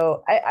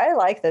 So I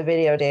like the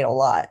video date a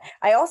lot.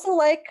 I also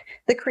like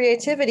the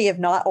creativity of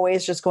not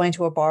always just going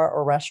to a bar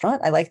or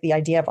restaurant. I like the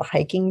idea of a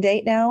hiking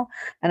date now,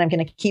 and I'm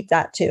going to keep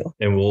that too.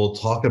 And we'll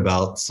talk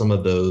about some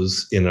of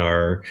those in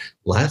our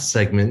last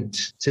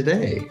segment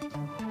today.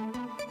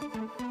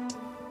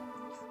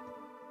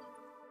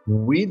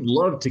 We'd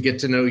love to get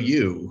to know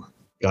you.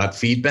 Got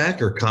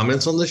feedback or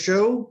comments on the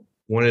show?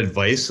 Want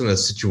advice on a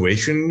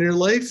situation in your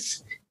life?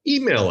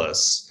 Email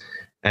us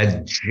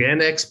at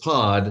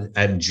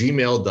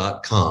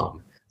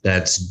genexpod@gmail.com.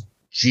 That's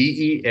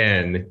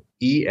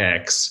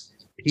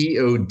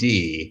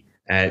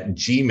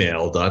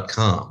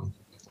genexpod@gmail.com.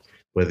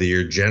 Whether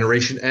you're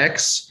Generation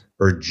X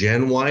or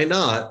Gen Y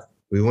not,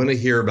 we want to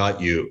hear about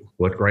you.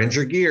 What grinds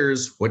your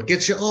gears? What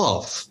gets you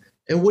off?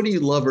 And what do you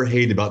love or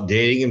hate about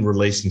dating and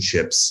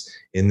relationships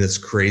in this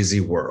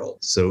crazy world?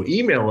 So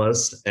email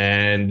us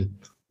and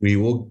we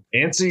will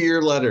answer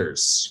your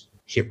letters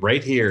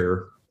right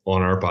here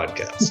on our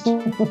podcast.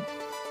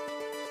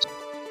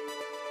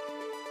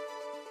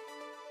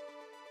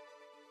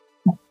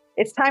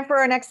 It's time for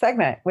our next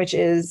segment, which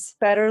is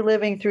Better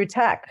Living Through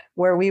Tech,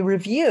 where we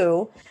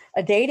review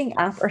a dating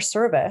app or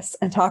service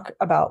and talk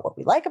about what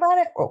we like about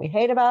it, what we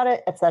hate about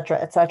it, et cetera,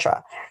 et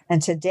cetera.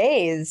 And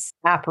today's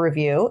app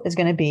review is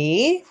going to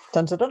be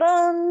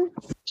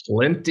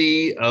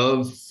Plenty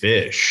of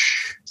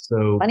Fish.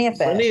 So Plenty of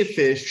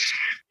Fish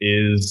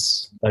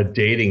is a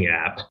dating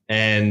app,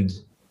 and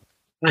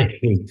I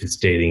hate this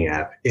dating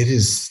app. It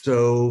is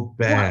so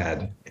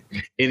bad.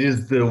 It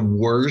is the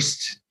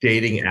worst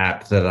dating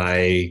app that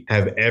I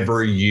have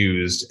ever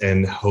used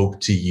and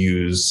hope to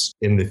use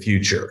in the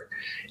future.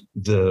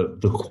 The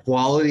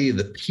quality of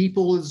the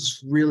people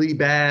is really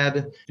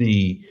bad.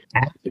 The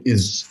app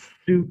is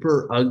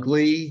super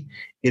ugly.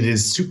 It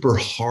is super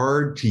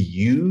hard to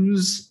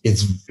use.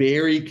 It's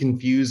very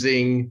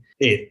confusing.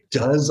 It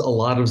does a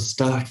lot of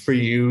stuff for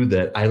you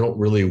that I don't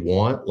really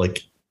want.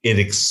 Like, it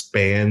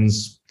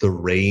expands the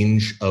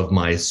range of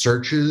my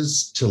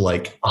searches to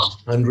like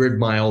 100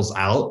 miles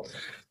out,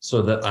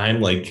 so that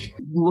I'm like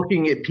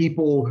looking at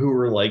people who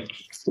are like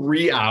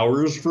 3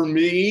 hours from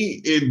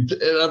me. And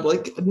I'm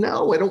like,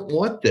 no, I don't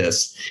want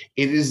this.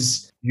 It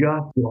is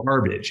just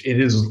garbage. It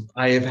is,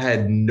 I have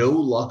had no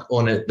luck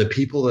on it. The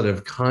people that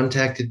have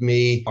contacted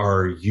me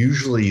are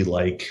usually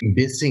like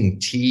missing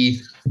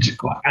teeth.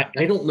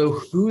 I don't know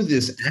who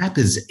this app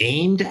is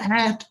aimed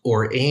at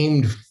or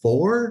aimed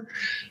for,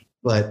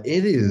 but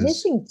it is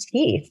Missing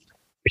teeth.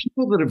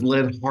 people that have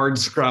led hard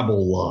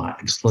scrabble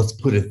lives. Let's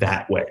put it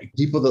that way.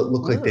 People that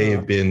look like they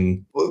have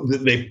been,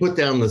 they put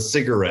down the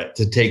cigarette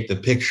to take the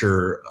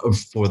picture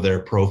for their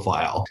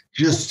profile.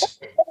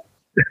 Just,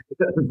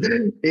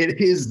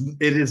 it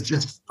is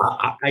just,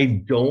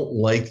 I don't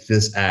like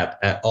this app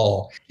at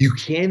all. You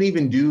can't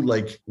even do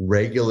like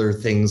regular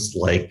things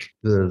like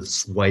the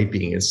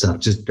swiping and stuff.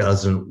 Just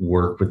doesn't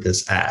work with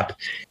this app.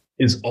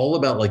 It's all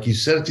about, like, you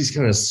set up these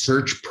kind of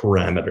search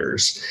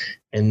parameters,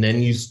 and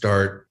then you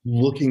start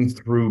looking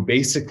through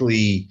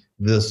basically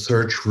the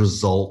search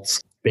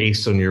results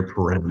based on your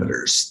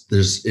parameters.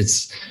 Isn't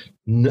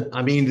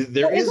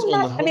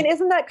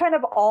that kind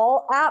of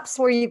all apps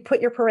where you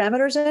put your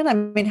parameters in? I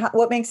mean,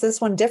 what makes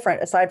this one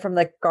different aside from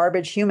the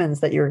garbage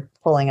humans that you're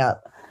pulling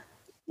up?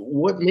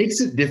 What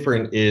makes it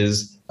different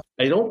is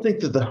I don't think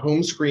that the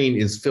home screen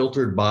is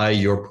filtered by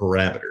your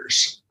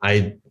parameters.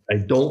 I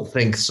don't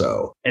think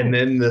so. And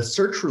then the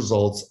search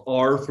results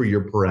are for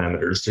your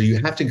parameters. So you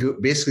have to go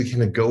basically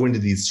kind of go into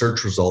these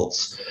search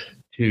results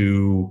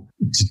to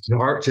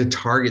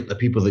target the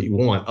people that you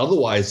want.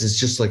 Otherwise, it's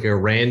just like a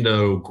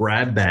rando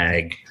grab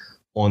bag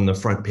on the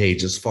front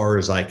page, as far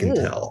as I can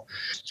tell.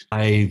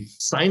 I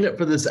signed up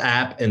for this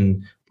app,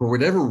 and for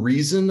whatever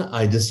reason,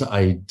 I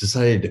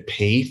decided to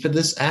pay for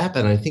this app.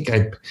 And I think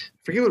I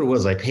forget what it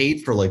was. I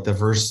paid for like the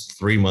first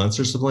 3 months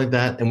or something like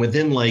that. And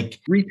within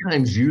like 3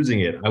 times using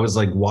it, I was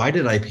like, why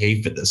did I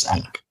pay for this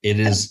app? It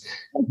is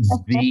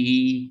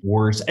the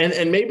worst.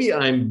 And maybe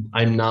I'm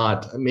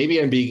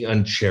being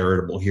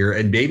uncharitable here.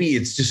 And maybe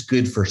it's just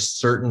good for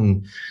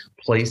certain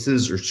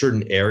places or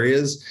certain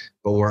areas.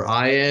 But where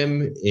I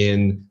am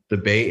in the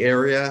Bay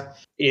Area,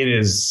 it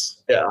is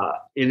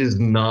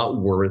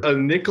not worth a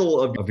nickel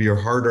of your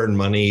hard-earned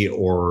money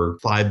or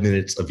 5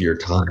 minutes of your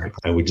time.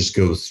 I would just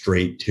go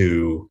straight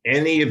to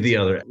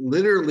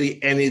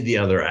literally any of the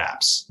other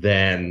apps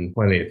than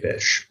Plenty of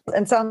Fish.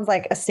 And sounds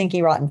like a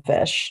stinky, rotten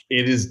fish.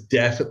 It is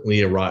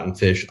definitely a rotten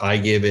fish. I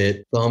give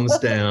it thumbs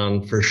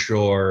down for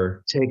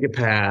sure. Take a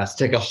pass,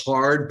 take a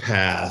hard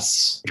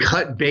pass,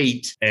 cut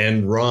bait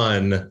and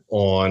run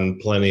on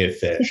Plenty of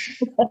Fish.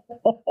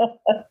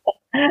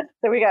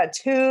 So we got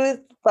 2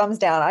 thumbs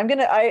down.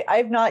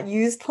 I've not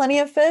used Plenty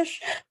of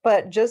Fish,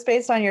 but just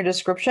based on your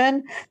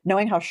description,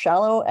 knowing how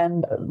shallow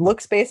and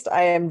looks based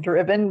I am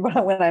driven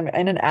when I'm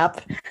in an app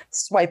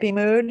swiping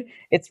mood,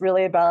 it's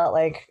really about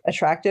like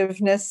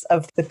attractiveness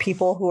of the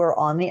people who are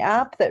on the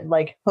app that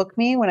like hook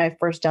me when I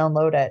first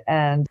download it.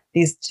 And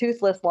these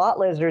toothless lot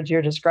lizards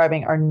you're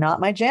describing are not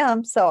my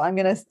jam. So I'm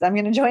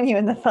gonna join you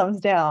in the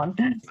thumbs down.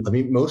 I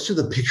mean, most of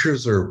the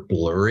pictures are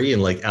blurry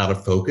and like out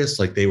of focus,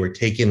 like they were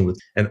taken with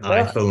an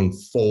iPhone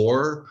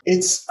 4.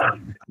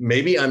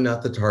 Maybe I'm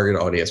not the target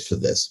audience for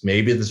this.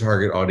 Maybe the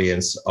target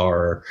audience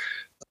are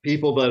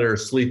people that are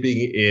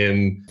sleeping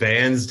in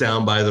vans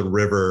down by the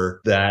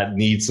river that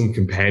need some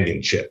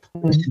companionship.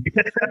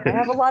 I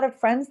have a lot of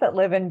friends that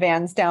live in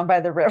vans down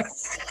by the river.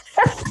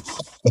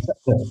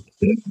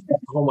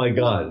 Oh my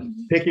God.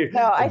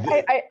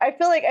 I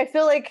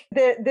feel like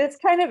this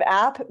kind of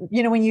app,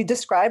 you know, when you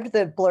described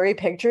the blurry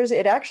pictures,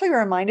 it actually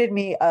reminded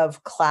me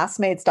of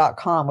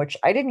classmates.com, which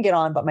I didn't get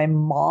on, but my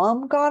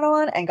mom got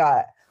on and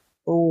got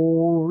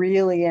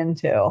really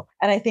into.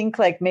 And I think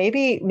like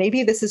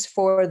maybe this is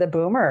for the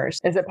boomers.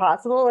 Is it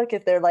possible, like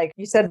if they're like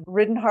you said,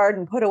 ridden hard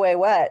and put away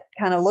wet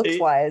kind of looks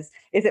wise,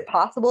 is it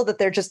possible that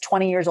they're just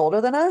 20 years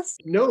older than us?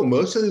 No,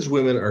 most of these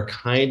women are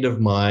kind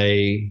of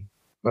my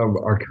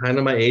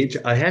age.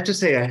 I have to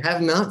say, I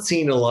have not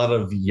seen a lot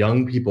of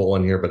young people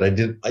on here, but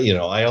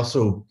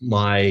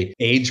my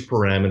age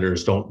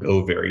parameters don't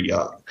go very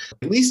young.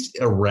 At least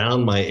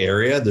around my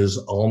area, there's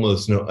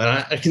almost no, and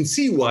I can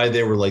see why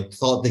they were like,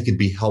 thought they could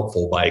be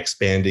helpful by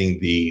expanding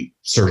the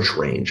search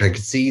range. I could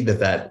see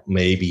that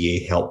may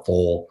be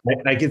helpful.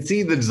 I could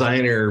see the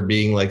designer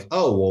being like,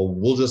 oh, well,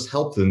 we'll just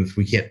help them if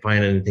we can't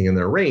find anything in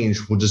their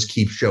range. We'll just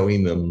keep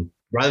showing them.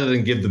 Rather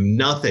than give them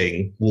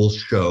nothing, we'll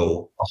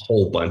show a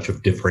whole bunch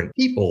of different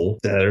people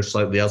that are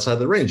slightly outside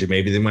the range, and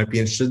maybe they might be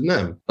interested in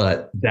them.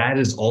 But that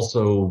is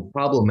also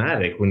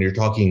problematic when you're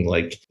talking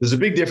like there's a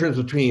big difference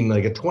between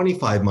like a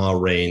 25-mile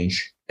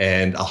range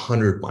and a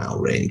 100-mile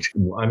range.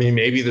 I mean,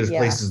 maybe there's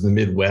places in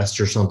the Midwest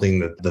or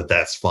something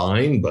that's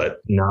fine, but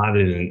not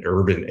in an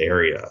urban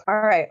area.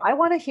 All right. I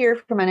want to hear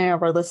from any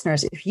of our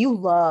listeners. If you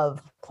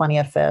love Plenty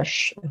of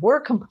Fish, if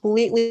we're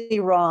completely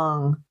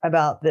wrong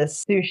about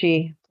this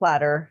sushi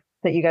platter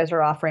that you guys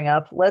are offering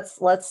up, let's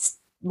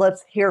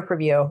hear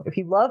from you. If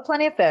you love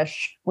Plenty of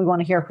Fish, we want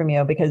to hear from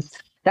you, because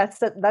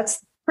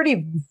that's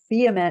pretty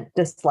vehement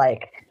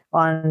dislike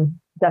on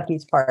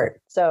Ducky's part.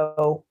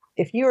 So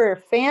if you're a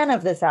fan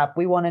of this app,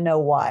 we want to know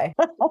why.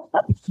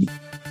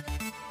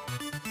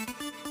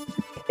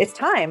 It's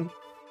time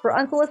for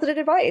unsolicited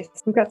advice.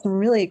 We've got some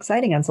really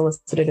exciting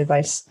unsolicited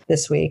advice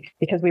this week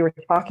because we were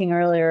talking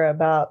earlier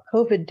about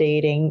COVID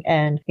dating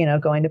and,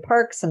 going to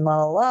parks and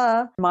la la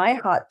la. My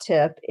hot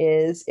tip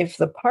is if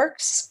the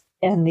parks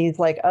and these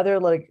like other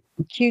like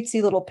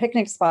cutesy little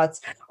picnic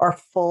spots are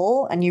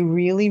full and you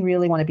really,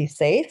 really want to be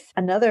safe,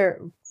 another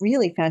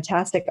really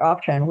fantastic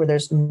option where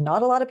there's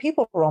not a lot of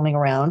people roaming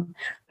around,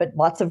 but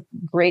lots of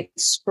great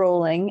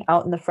strolling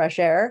out in the fresh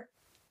air,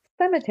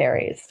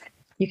 cemeteries.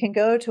 You can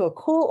go to a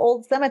cool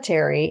old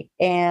cemetery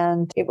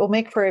and it will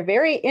make for a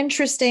very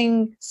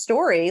interesting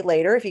story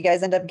later if you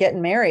guys end up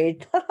getting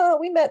married.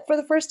 We met for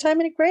the first time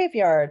in a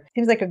graveyard.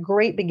 Seems like a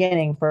great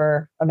beginning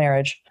for a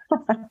marriage.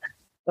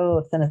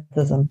 Oh,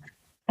 cynicism.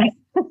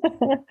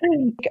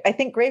 I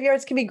think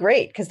graveyards can be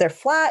great because they're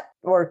flat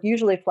or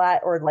usually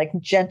flat or like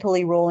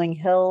gently rolling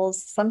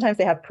hills. Sometimes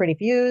they have pretty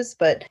views,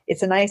 but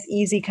it's a nice,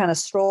 easy kind of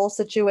stroll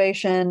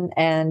situation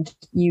and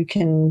you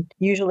can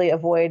usually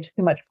avoid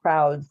too much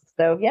crowds.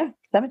 So yeah,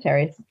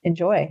 cemeteries,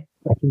 enjoy.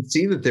 I can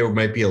see that there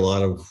might be a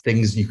lot of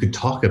things you could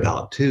talk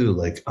about too.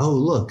 Like, oh,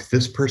 look,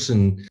 this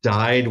person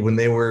died when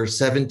they were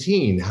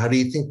 17. How do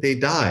you think they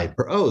died?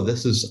 Or, oh,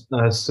 this is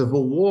a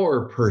Civil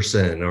War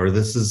person, or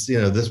this is,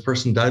 this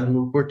person died in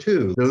World War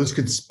II. Those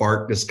could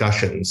spark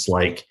discussions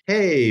like,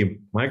 hey,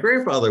 my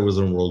grandfather was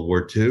in World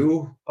War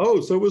II.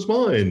 Oh, so was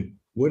mine.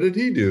 What did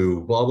he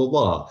do? Blah, blah,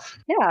 blah.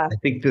 Yeah. I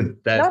think that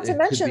not to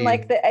mention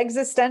like the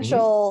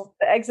existential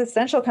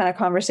kind of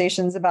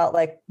conversations about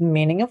like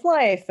meaning of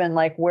life and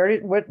like what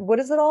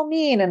does it all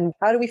mean? And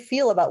how do we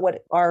feel about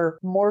what our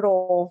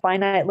mortal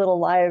finite little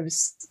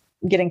lives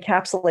get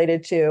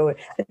encapsulated to?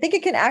 I think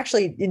it can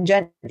actually,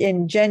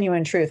 in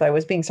genuine truth, I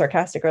was being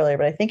sarcastic earlier,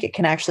 but I think it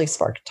can actually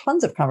spark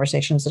tons of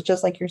conversations,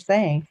 just like you're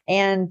saying,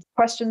 and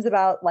questions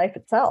about life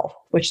itself,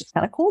 which is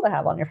kind of cool to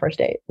have on your first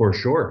date. For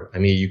sure. I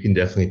mean, you can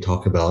definitely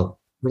talk about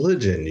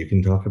religion. You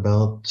can talk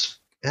about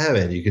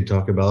heaven. You can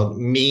talk about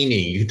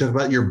meaning. You can talk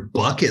about your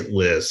bucket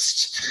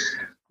list.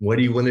 What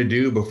do you want to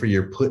do before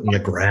you're put in the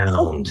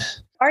ground?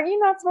 Aren't you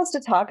not supposed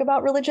to talk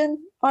about religion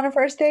on a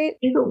first date?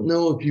 I don't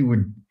know if you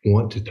would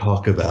want to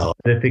talk about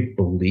specific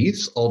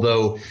beliefs,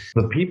 although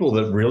the people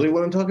that really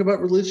want to talk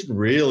about religion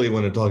really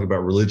want to talk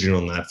about religion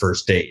on that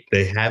first date.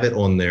 They have it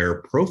on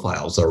their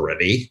profiles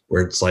already,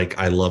 where it's like,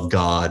 I love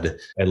God,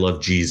 I love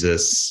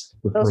Jesus.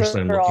 The Those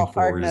person are I'm all looking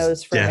for hard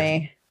no's for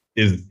me.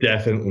 Is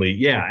definitely,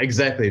 yeah,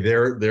 exactly.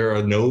 They're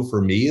a no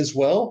for me as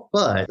well.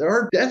 But there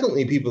are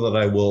definitely people that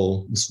I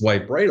will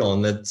swipe right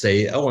on that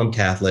say, oh, I'm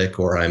Catholic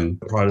or I'm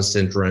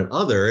Protestant or I'm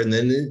other. And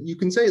then you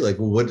can say like,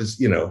 well, what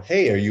is,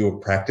 hey, are you a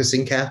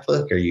practicing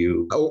Catholic? Are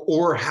you,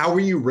 or how were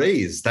you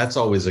raised? That's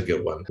always a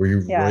good one. Were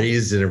you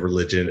raised in a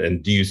religion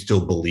and do you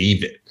still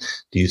believe it?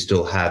 Do you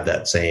still have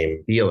that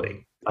same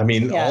feeling? I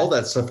mean, all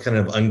that stuff kind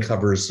of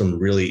uncovers some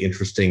really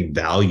interesting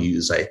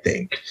values, I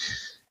think.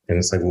 And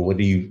it's like, well, what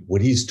do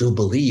you still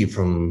believe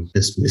from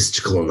this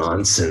mystical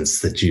nonsense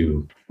that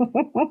you have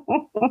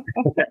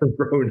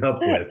grown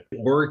up with?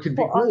 Or it could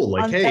be cool,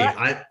 like, hey,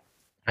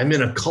 I'm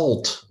in a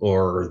cult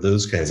or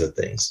those kinds of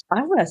things.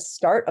 I want to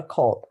start a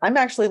cult. I'm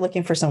actually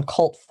looking for some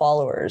cult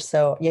followers.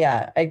 So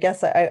yeah, I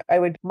guess I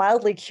would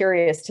mildly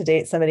curious to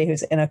date somebody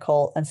who's in a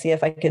cult and see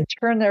if I could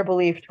turn their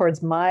belief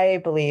towards my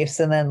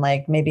beliefs and then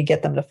like maybe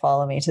get them to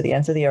follow me to the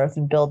ends of the earth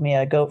and build me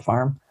a goat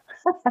farm.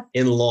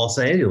 In Los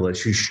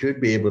Angeles, you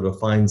should be able to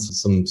find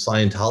some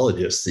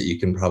Scientologists that you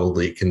can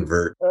probably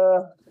convert.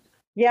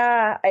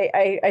 Yeah,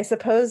 I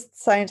suppose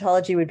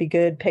Scientology would be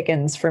good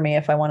pickings for me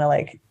if I want to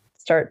like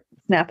start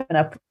snapping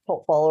up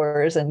cult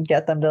followers and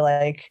get them to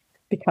like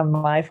become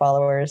my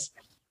followers.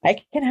 I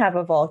can have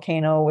a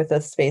volcano with a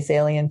space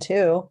alien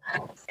too.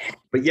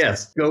 But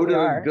yes, go to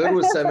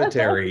a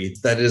cemetery.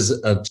 That is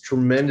a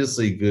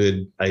tremendously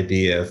good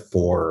idea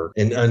for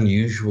an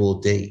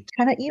unusual date.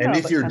 Kind of emo,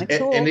 but kind of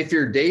cool. And if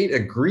your date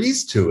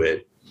agrees to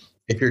it,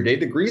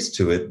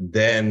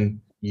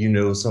 then you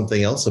know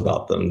something else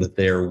about them, that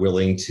they're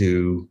willing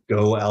to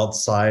go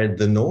outside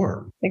the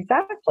norm.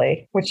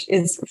 Exactly, which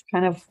is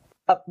kind of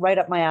right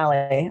up my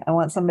alley. I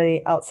want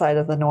somebody outside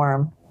of the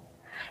norm.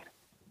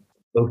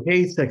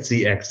 Okay,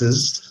 sexy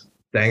X's.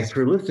 Thanks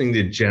for listening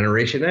to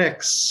Generation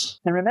X.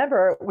 And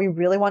remember, we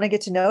really want to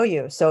get to know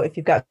you. So if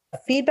you've got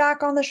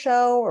feedback on the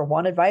show or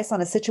want advice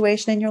on a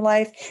situation in your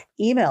life,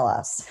 email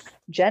us,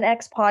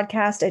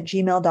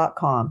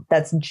 genxpodcast@gmail.com.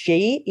 That's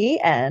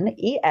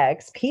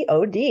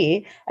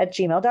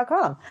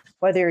GENEXPOD@gmail.com.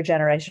 Whether you're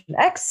Generation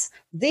X,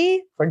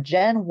 Z, or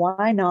Gen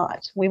Y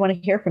not, we want to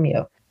hear from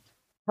you.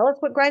 Tell us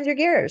what grinds your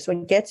gears,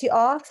 what gets you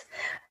off,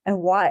 and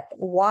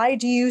why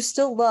do you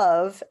still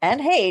love and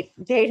hate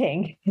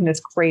dating in this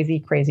crazy,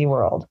 crazy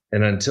world?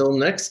 And until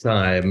next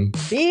time,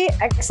 be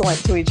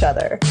excellent to each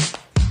other.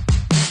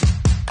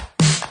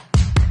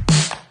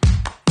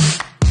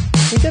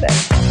 We did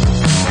it.